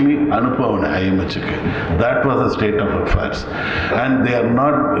 immediately Anupavana IMHK. That was the state of affairs. And they are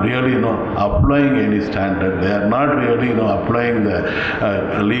not really applying any standard. They are not really applying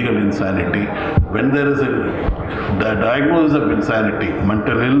the legal insanity. When there is the diagnosis of insanity,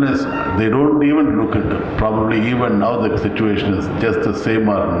 mental illness, they don't even look at it. Probably even now the situation is just the same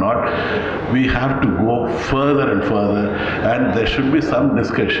or not. We have to go further and further, and there should be some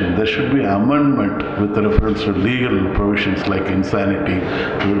discussion. There should be amendment with reference to legal provisions like insanity.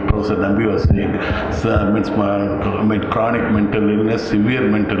 Professor Nambi was saying, chronic mental illness, severe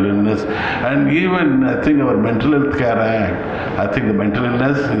mental illness, and even I think our Mental Health Care Act, I think the mental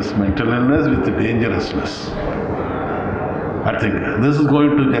illness is mental illness with dangerousness. I think this is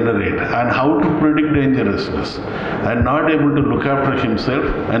going to generate, and how to predict dangerousness, and not able to look after himself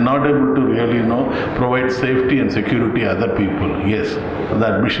and not able to really provide safety and security other people. Yes,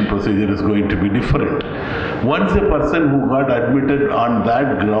 the admission procedure is going to be different. Once a person who got admitted on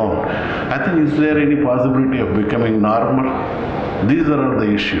that ground, I think, is there any possibility of becoming normal? These are all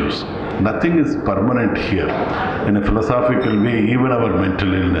the issues. Nothing is permanent here. In a philosophical way, even our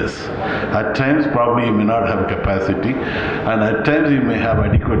mental illness. At times, probably you may not have capacity, and at times you may have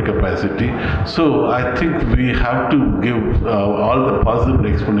adequate capacity. So I think we have to give all the possible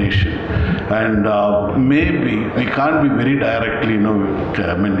explanation. And maybe we can't be very directly,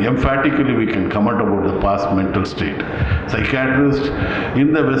 emphatically we can comment about the past mental state. Psychiatrists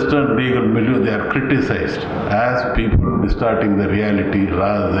in the Western legal milieu, they are criticized as people distorting the reality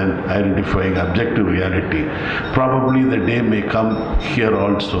rather than identifying objective reality. Probably the day may come here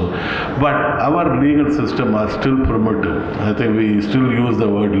also. But our legal system are still primitive. I think we still use the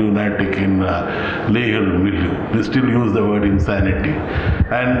word lunatic in legal milieu. We still use the word insanity.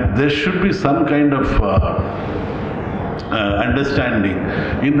 And there should be some kind of understanding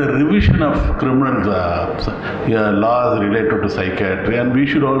in the revision of criminal laws related to psychiatry, and we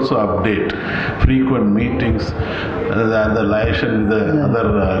should also update frequent meetings, and the liaison with the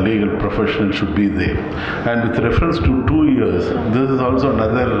other legal professionals should be there. And with reference to 2 years, this is also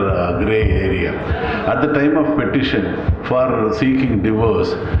another grey area. At the time of petition for seeking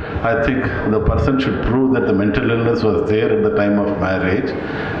divorce, I think the person should prove that the mental illness was there at the time of marriage,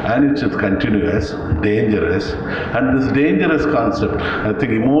 and it is continuous, dangerous, and this dangerous concept, I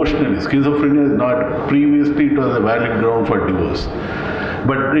think emotionally, schizophrenia is not, previously it was a valid ground for divorce.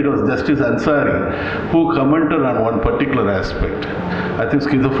 But it was Justice Ansari who commented on one particular aspect. I think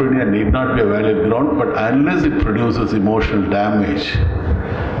schizophrenia need not be a valid ground, but unless it produces emotional damage,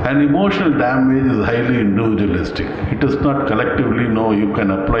 And emotional damage is highly individualistic. It is not collectively, no, you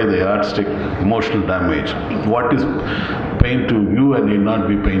can apply the yardstick emotional damage. What is pain to you and need not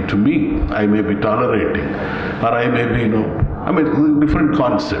be pain to me? I may be tolerating, or I may be, different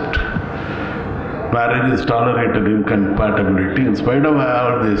concept. Marriage is tolerated incompatibility. In spite of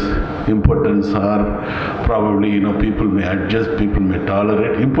all this impotence, or probably, people may adjust, people may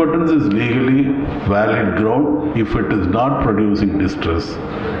tolerate. Impotence is legally valid ground if it is not producing distress.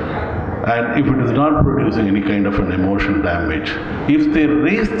 And if it is not producing any kind of an emotional damage. If they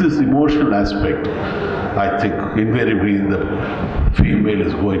raise this emotional aspect, I think invariably the female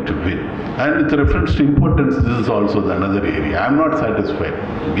is going to win. And with reference to impotence, this is also another area. I am not satisfied.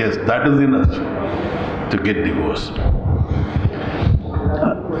 Yes, that is enough to get divorced.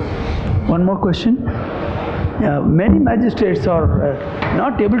 One more question. Many magistrates are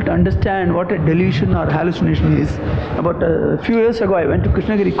not able to understand what a delusion or hallucination is. About a few years ago, I went to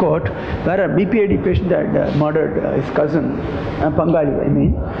Krishnagiri court where a BPID patient had murdered his cousin, Pangali, I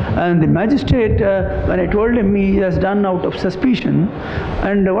mean. And the magistrate, when I told him he has done out of suspicion,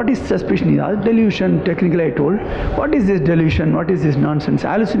 and what is suspicion? He asked delusion, technically I told. What is this delusion? What is this nonsense?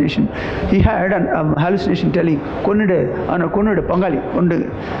 Hallucination. He had a hallucination telling, Konide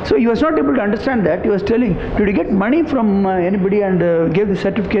Pangali. So he was not able to understand that. He was telling, did you get money from anybody and gave the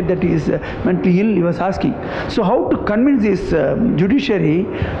certificate that he is mentally ill? He was asking. So how to convince this judiciary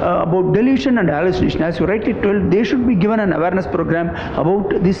about delusion and hallucination? As you rightly told, they should be given an awareness program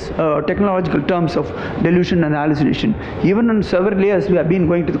about these technological terms of delusion and hallucination. Even in several years, we have been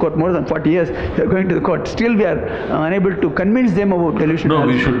going to the court, more than 40 years, we are going to the court. Still we are unable to convince them about delusion. No,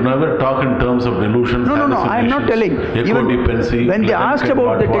 we should never talk in terms of delusions, No, I am not telling. Even when they asked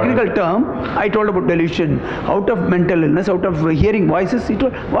about the technical term, I told about delusion. Out of mental illness, out of hearing voices, he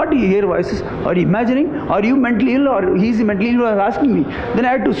told, what do you hear voices? Are you imagining? Are you mentally ill or he is mentally ill? He was asking me. Then I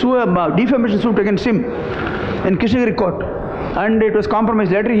had to sue a defamation suit against him in Krishnagiri court. And it was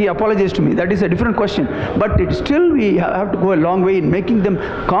compromised. Later he apologized to me. That is a different question. But still we have to go a long way in making them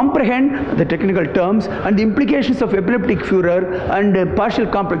comprehend the technical terms and the implications of epileptic furor and partial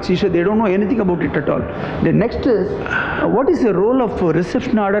complex seizure. They don't know anything about it at all. The next is, what is the role of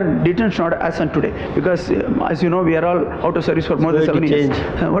reception order and detention order as on today? Because as you know, we are all out of service for more than 7 years.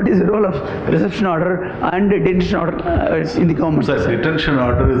 What is the role of reception order and detention order in the government? Sir, detention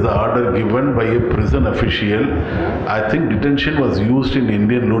order is the order given by a prison official. I think detention was used in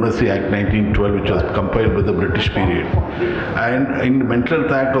Indian Lunacy Act 1912, which was compiled by the British period. And in Mental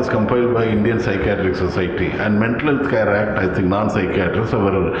Health Act was compiled by Indian Psychiatric Society. And Mental Health Care Act, I think non-psychiatrists,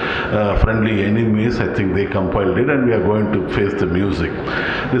 our friendly enemies, I think they compiled it, and we are going to face the music.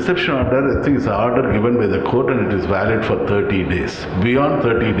 Reception order, I think, is an order given by the court, and it is valid for 30 days. Beyond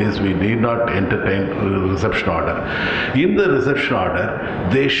 30 days, we need not entertain reception order. In the reception order,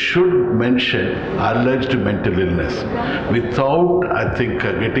 they should mention alleged mental illness. Without, I think,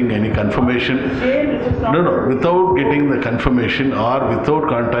 getting any confirmation, without getting the confirmation or without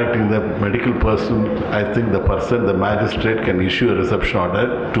contacting the medical person, I think the magistrate can issue a reception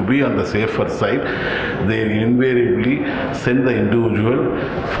order. To be on the safer side, they invariably send the individual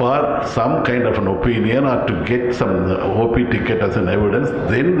for some kind of an opinion or to get some OP ticket as an evidence.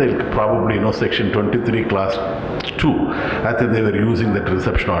 Then they'll probably know Section 23 Class 2. I think they were using that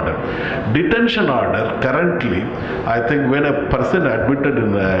reception order. Detention order, currently, I think when a person admitted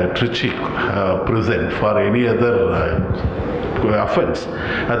in a Trichy prison for any other offense,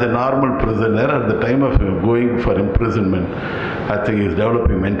 as a normal prisoner, at the time of going for imprisonment, I think he is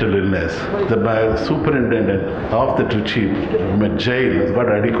developing mental illness. The superintendent of the Trichy jail has got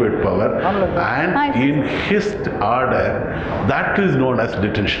adequate power, and in his order, that is known as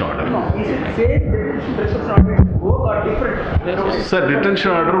detention order. Sir,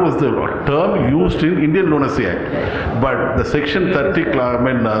 detention order was the term used in Indian Lunacy Act, but the Section 30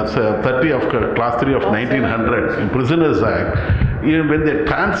 of Class 3 of 1900 in Prisoners Act, when they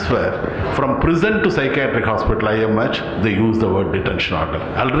transfer from prison to psychiatric hospital, IMH, they use the word detention order.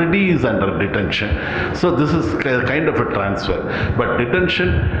 Already he is under detention, so this is kind of a transfer. But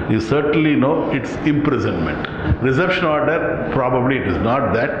detention, you certainly know, it's imprisonment. Reception order, probably it is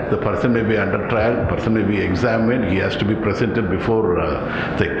not that. The person may be under trial, the person may be examined, he has to be presented before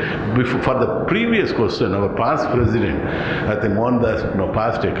For the previous question, our past president, I think Mohandas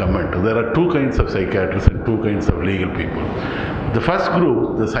passed a comment. There are two kinds of psychiatrists and two kinds of legal people. The first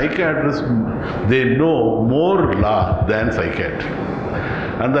group, the psychiatrists, they know more law than psychiatry.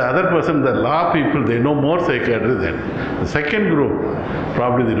 And the other person, the law people, they know more psychiatry than. The second group,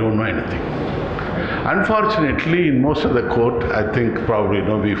 probably they don't know anything. Unfortunately, in most of the court, I think probably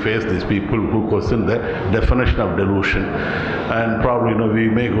we face these people who question the definition of delusion, and probably we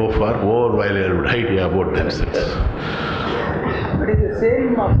may go for overvalued idea about themselves. But it's the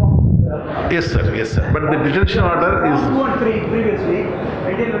same form. Yes, sir. Yes, sir. But the detention order is 2 and 3 previously,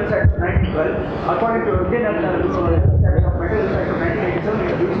 Indian Website 1912, according to Indian Website of 1987, we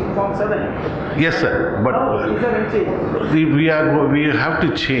are using Form 7. yes, sir. But Now, is there any change? we have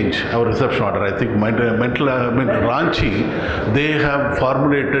to change our reception order. I think Ranchi, they have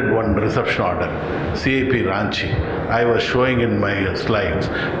formulated one reception order, CAP Ranchi. I was showing in my slides.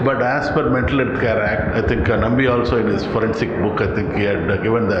 But as per Mental Health Care Act, I think Nambi also in his forensic book, I think he had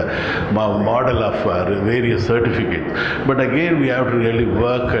given the model of various certificates. But again, we have to really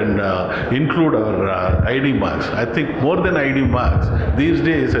work and include our ID marks. I think more than ID marks, these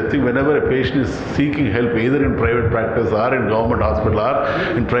days, I think whenever a patient is seeking help, either in private practice or in government hospital or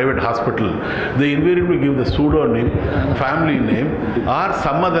in private hospital, they invariably give the pseudonym, family name or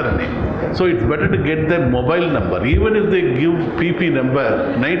some other name. So it's better to get their mobile number. Even if they give PP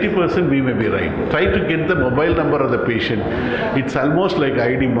number, 90% we may be right. Try to get the mobile number of the patient. It's almost like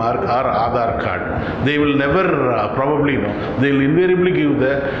ID mark or Aadhaar card. They will never probably know. They will invariably give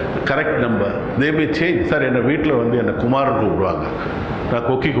the correct number. They may change. Sir, in a வீட்டில் வந்து என்ன குமார் கூப்பிடுவாங்க. நான்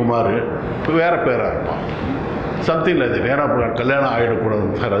கொக்கி குமார் வேற பேரா இருப்பான். Something like that. ஏன்னா கல்யாணம் ஆகிடக்கூடாது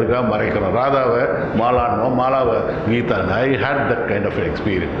சார், அதுக்காக மறைக்கிறோம். ராதாவை மாலானோ, மாலாவை கீதான்னு. I had that kind of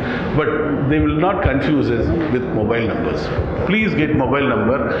experience. But they will not confuse us with mobile numbers. Please get mobile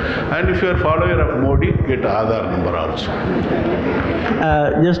number, and if you are follower of Modi, get Aadhaar number also.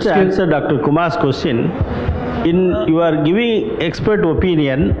 Just to answer Dr. Kumar's question, you are giving expert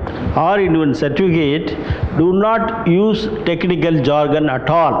opinion or in one certificate, do not use technical jargon at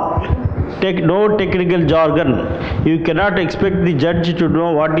all. No technical jargon. You cannot expect the judge to know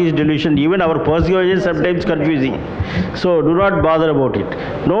what is delusion. Even our persuasion is sometimes confusing. So do not bother about it.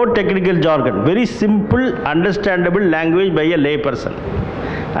 No technical jargon. Very simple, understandable language by a lay person.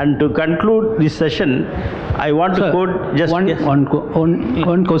 And to conclude this session, I want to quote just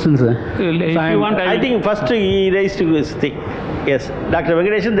one question, sir. If you want, I think first he raised his thing. Yes, Dr.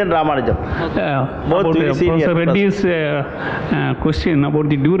 Venkatesan, then Ramanujam. Both very senior. Professor Reddy's question about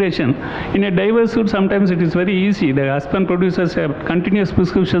the duration. In a divorce suit, sometimes it is very easy. The husband produces continuous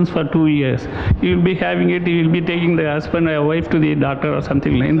prescriptions for 2 years. He will be having it. He will be taking the husband or wife to the doctor or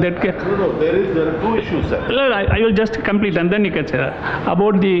something like. In that case, No, there are two issues, sir. I will just complete and then you can say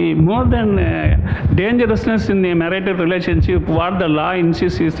about the more than dangerousness in a marital relationship. What the law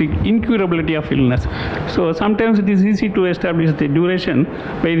insists is the incurability of illness. So sometimes it is easy to establish the duration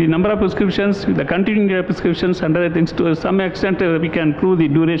by the number of prescriptions, the continuing prescriptions and other things. To some extent, we can prove the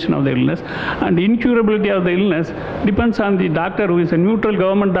duration of the illness. And incurability of the illness depends on the doctor, who is a neutral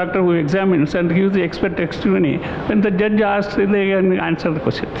government doctor who examines and gives the expert testimony. When the judge asks, they can answer the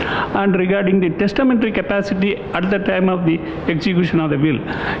question. And regarding the testamentary capacity at the time of the execution of the will,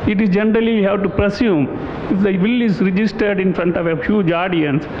 it is generally we have to presume if the will is registered in front of a huge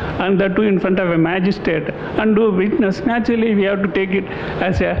audience and that too in front of a magistrate and do witness, naturally we have to take it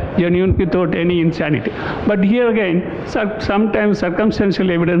as a genuine without any insanity. But here again, sometimes circumstantial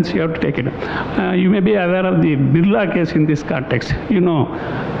evidence you have to take it. You may be aware of the Birla case in this context. You know,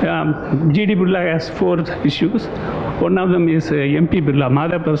 G.D. Birla has 4 issues. One of them is MP Birla,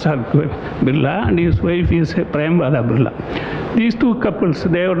 Madha Prasad Birla, and his wife is Prayamvada Birla. These 2 couples,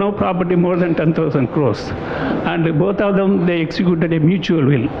 they have no property more than 10,000 crores. And both of them, they executed a mutual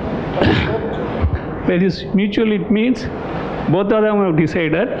will. By this mutual, it means both of them have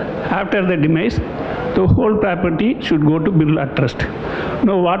decided after the demise, the whole property should go to Birla Trust.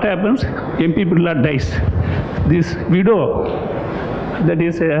 Now what happens? MP Birla dies. This widow, that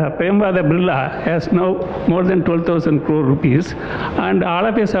is Prayamvada Birla, has now more than 12,000 crore rupees, and all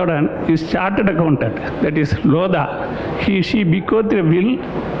of a sudden his chartered accountant, that is Lodha, she bequeathed a will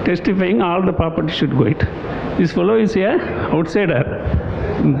testifying all the property should go it. This fellow is a outsider.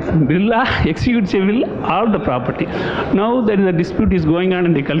 Birla executes a will, all the property. Now there is a dispute is going on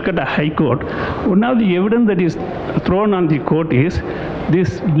in the Calcutta High Court. One of the evidence that is thrown on the court is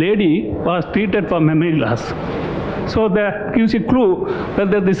this lady was treated for memory loss. So that gives a clue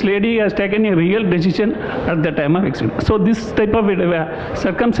whether this lady has taken a real decision at the time of accident. So this type of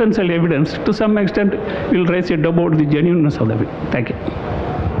circumstantial evidence to some extent will raise a doubt about the genuineness of the will. Thank you.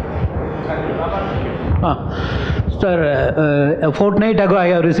 Sir, a fortnight ago I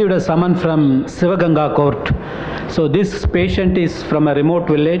have received a summons from Sivaganga court. So this patient is from a remote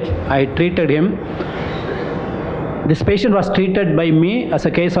village. I treated him. This patient was treated by me as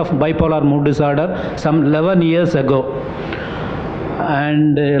a case of bipolar mood disorder some 11 years ago.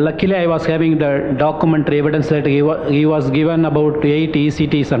 and luckily I was having the documentary evidence that he was given about 8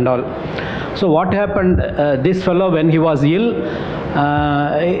 ECTs and all. So what happened, this fellow, when he was ill,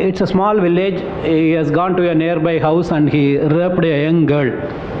 it's a small village, he has gone to a nearby house and he raped a young girl.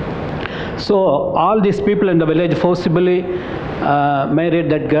 So all these people in the village forcibly married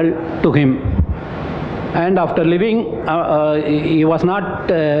that girl to him. And after living, he was not,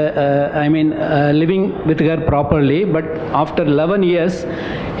 living with her properly, but after 11 years,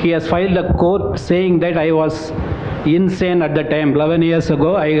 he has filed a court saying that I was insane at the time. 11 years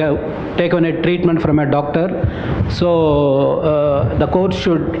ago, I have taken a treatment from a doctor. So the court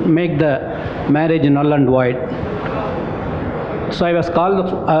should make the marriage null and void. So I was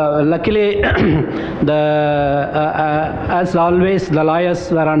called, luckily, as always, the lawyers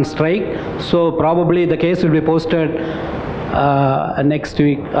were on strike, so probably the case will be posted next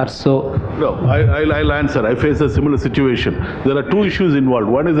week or so. No, I'll answer. I face a similar situation. There are two issues involved.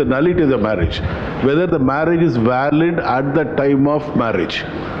 One is the nullity of the marriage. Whether the marriage is valid at the time of marriage.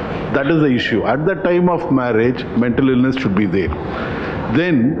 That is the issue. At the time of marriage, mental illness should be there.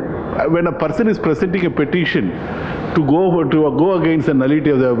 Then, when a person is presenting a petition to go against the nullity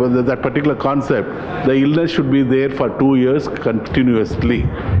of that particular concept, the illness should be there for 2 years continuously.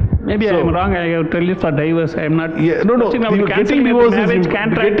 Maybe I am wrong. I have told you for divorce. I am not. Yeah, no. Getting divorce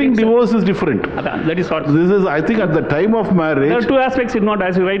is different. That is what. This is, I think, at the time of marriage. There are two aspects. It's not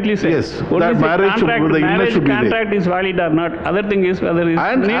as you rightly said. Yes, that marriage should be there. Contract is valid or not. Other thing is whether it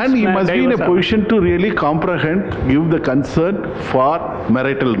and he must be in a position to really comprehend, give the consent for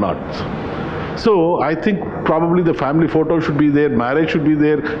marital knots. So I think probably the family photo should be there, marriage should be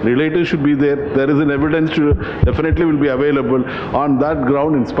there, relatives should be there. There is an evidence definitely will be available. On that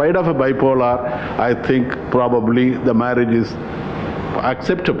ground, in spite of a bipolar, I think probably the marriage is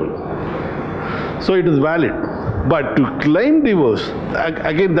acceptable. So it is valid. But to claim divorce,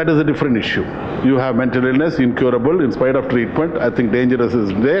 again, that is a different issue. You have mental illness, incurable, in spite of treatment. I think dangerous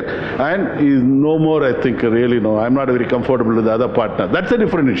is there. And is no more, I think, really, no, I'm not very comfortable with the other partner. That's a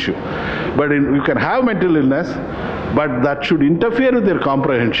different issue. But you can have mental illness, but that should interfere with your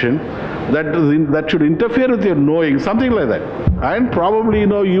comprehension. That should interfere with your knowing, something like that. And probably,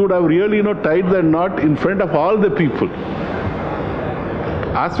 you would have really, tied the knot in front of all the people.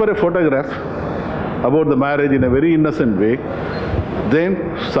 Ask for a photograph about the marriage in a very innocent way, then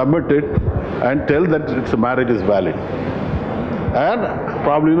submit it and tell that the marriage is valid. And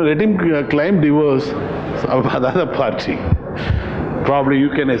probably let him claim divorce of another party. Probably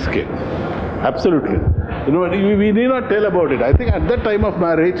you can escape. Absolutely. We need not tell about it. I think at that time of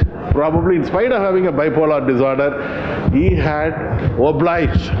marriage, probably in spite of having a bipolar disorder, he had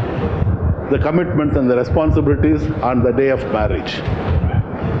obliged the commitments and the responsibilities on the day of marriage.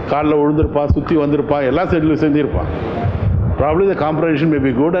 Probably the comprehension may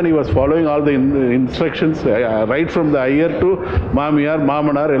be good and he was following all the instructions right from the ayar to Mamiyar,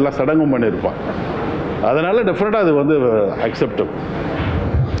 Mamanar, ella sadangum pannirpa. Adanal definitely adu vandu acceptable.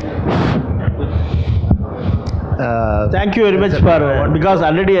 Thank you very much because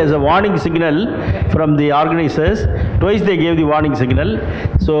already as a warning signal from the organizers, twice they gave the warning signal.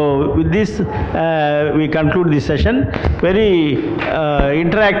 So with this, we conclude this session. Very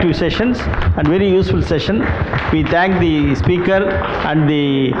interactive sessions and very useful session. We thank the speaker and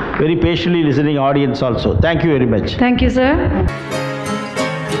the very patiently listening audience also. Thank you very much. Thank you, sir.